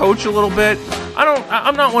out their coach a little bit.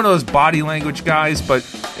 I'm not one of those body language guys, but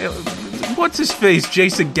what's his face?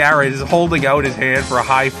 Jason Garrett is holding out his hand for a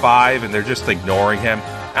high five, and they're just ignoring him.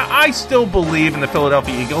 I still believe in the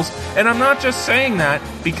Philadelphia Eagles, and I'm not just saying that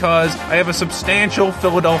because I have a substantial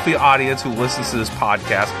Philadelphia audience who listens to this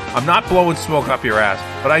podcast. I'm not blowing smoke up your ass,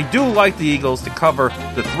 but I do like the Eagles to cover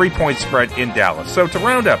the 3-point spread in Dallas. So to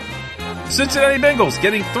round up, Cincinnati Bengals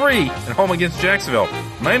getting 3 at home against Jacksonville.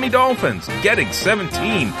 Miami Dolphins getting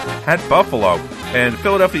 17 at Buffalo. And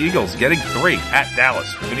Philadelphia Eagles getting 3 at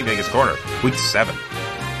Dallas. Vinny Vegas Corner, Week 7.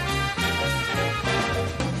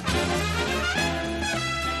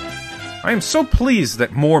 I am so pleased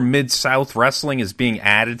that more Mid-South wrestling is being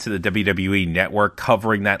added to the WWE Network,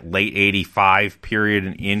 covering that late 85 period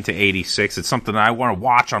and into 86. It's something that I want to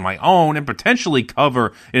watch on my own and potentially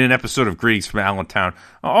cover in an episode of Greetings from Allentown.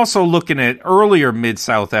 Also looking at earlier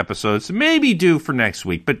Mid-South episodes, maybe due for next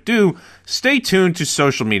week, but do stay tuned to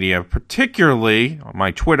social media, particularly on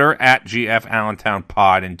my Twitter, at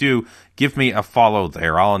GFAllentownPod, and do give me a follow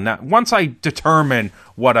there. Once I determine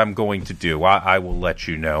what I'm going to do, I will let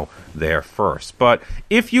you know there first. But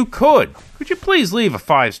if you could you please leave a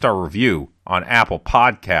 5-star review on Apple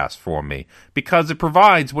Podcasts for me? Because it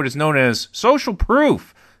provides what is known as social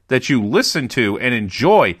proof that you listen to and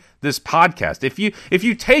enjoy this podcast. If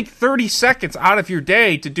you take 30 seconds out of your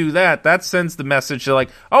day to do that, that sends the message to, like,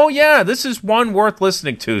 oh yeah, this is one worth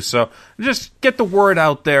listening to. So just get the word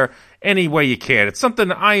out there any way you can. It's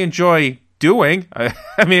something I enjoy doing. I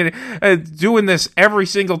mean, doing this every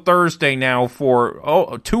single Thursday now for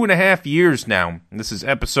 2.5 years now. This is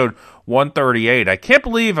episode 138. I can't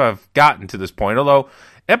believe I've gotten to this point, although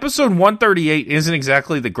episode 138 isn't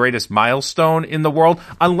exactly the greatest milestone in the world,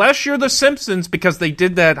 unless you're The Simpsons, because they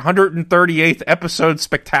did that 138th episode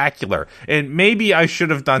spectacular. And maybe I should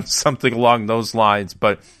have done something along those lines,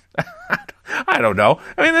 but I don't know.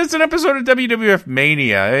 I mean, there's an episode of WWF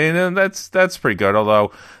Mania, and that's pretty good,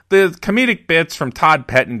 although the comedic bits from Todd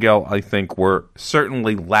Pettengill, I think, were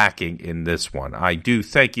certainly lacking in this one. I do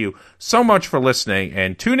thank you so much for listening,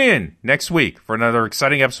 and tune in next week for another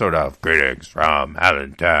exciting episode of Greetings from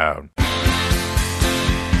Allentown.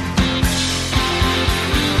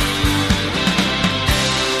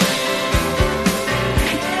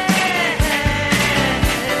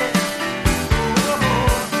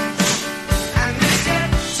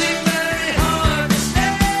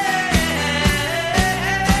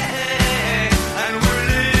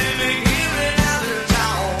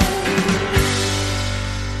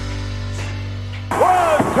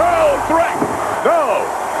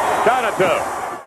 Go!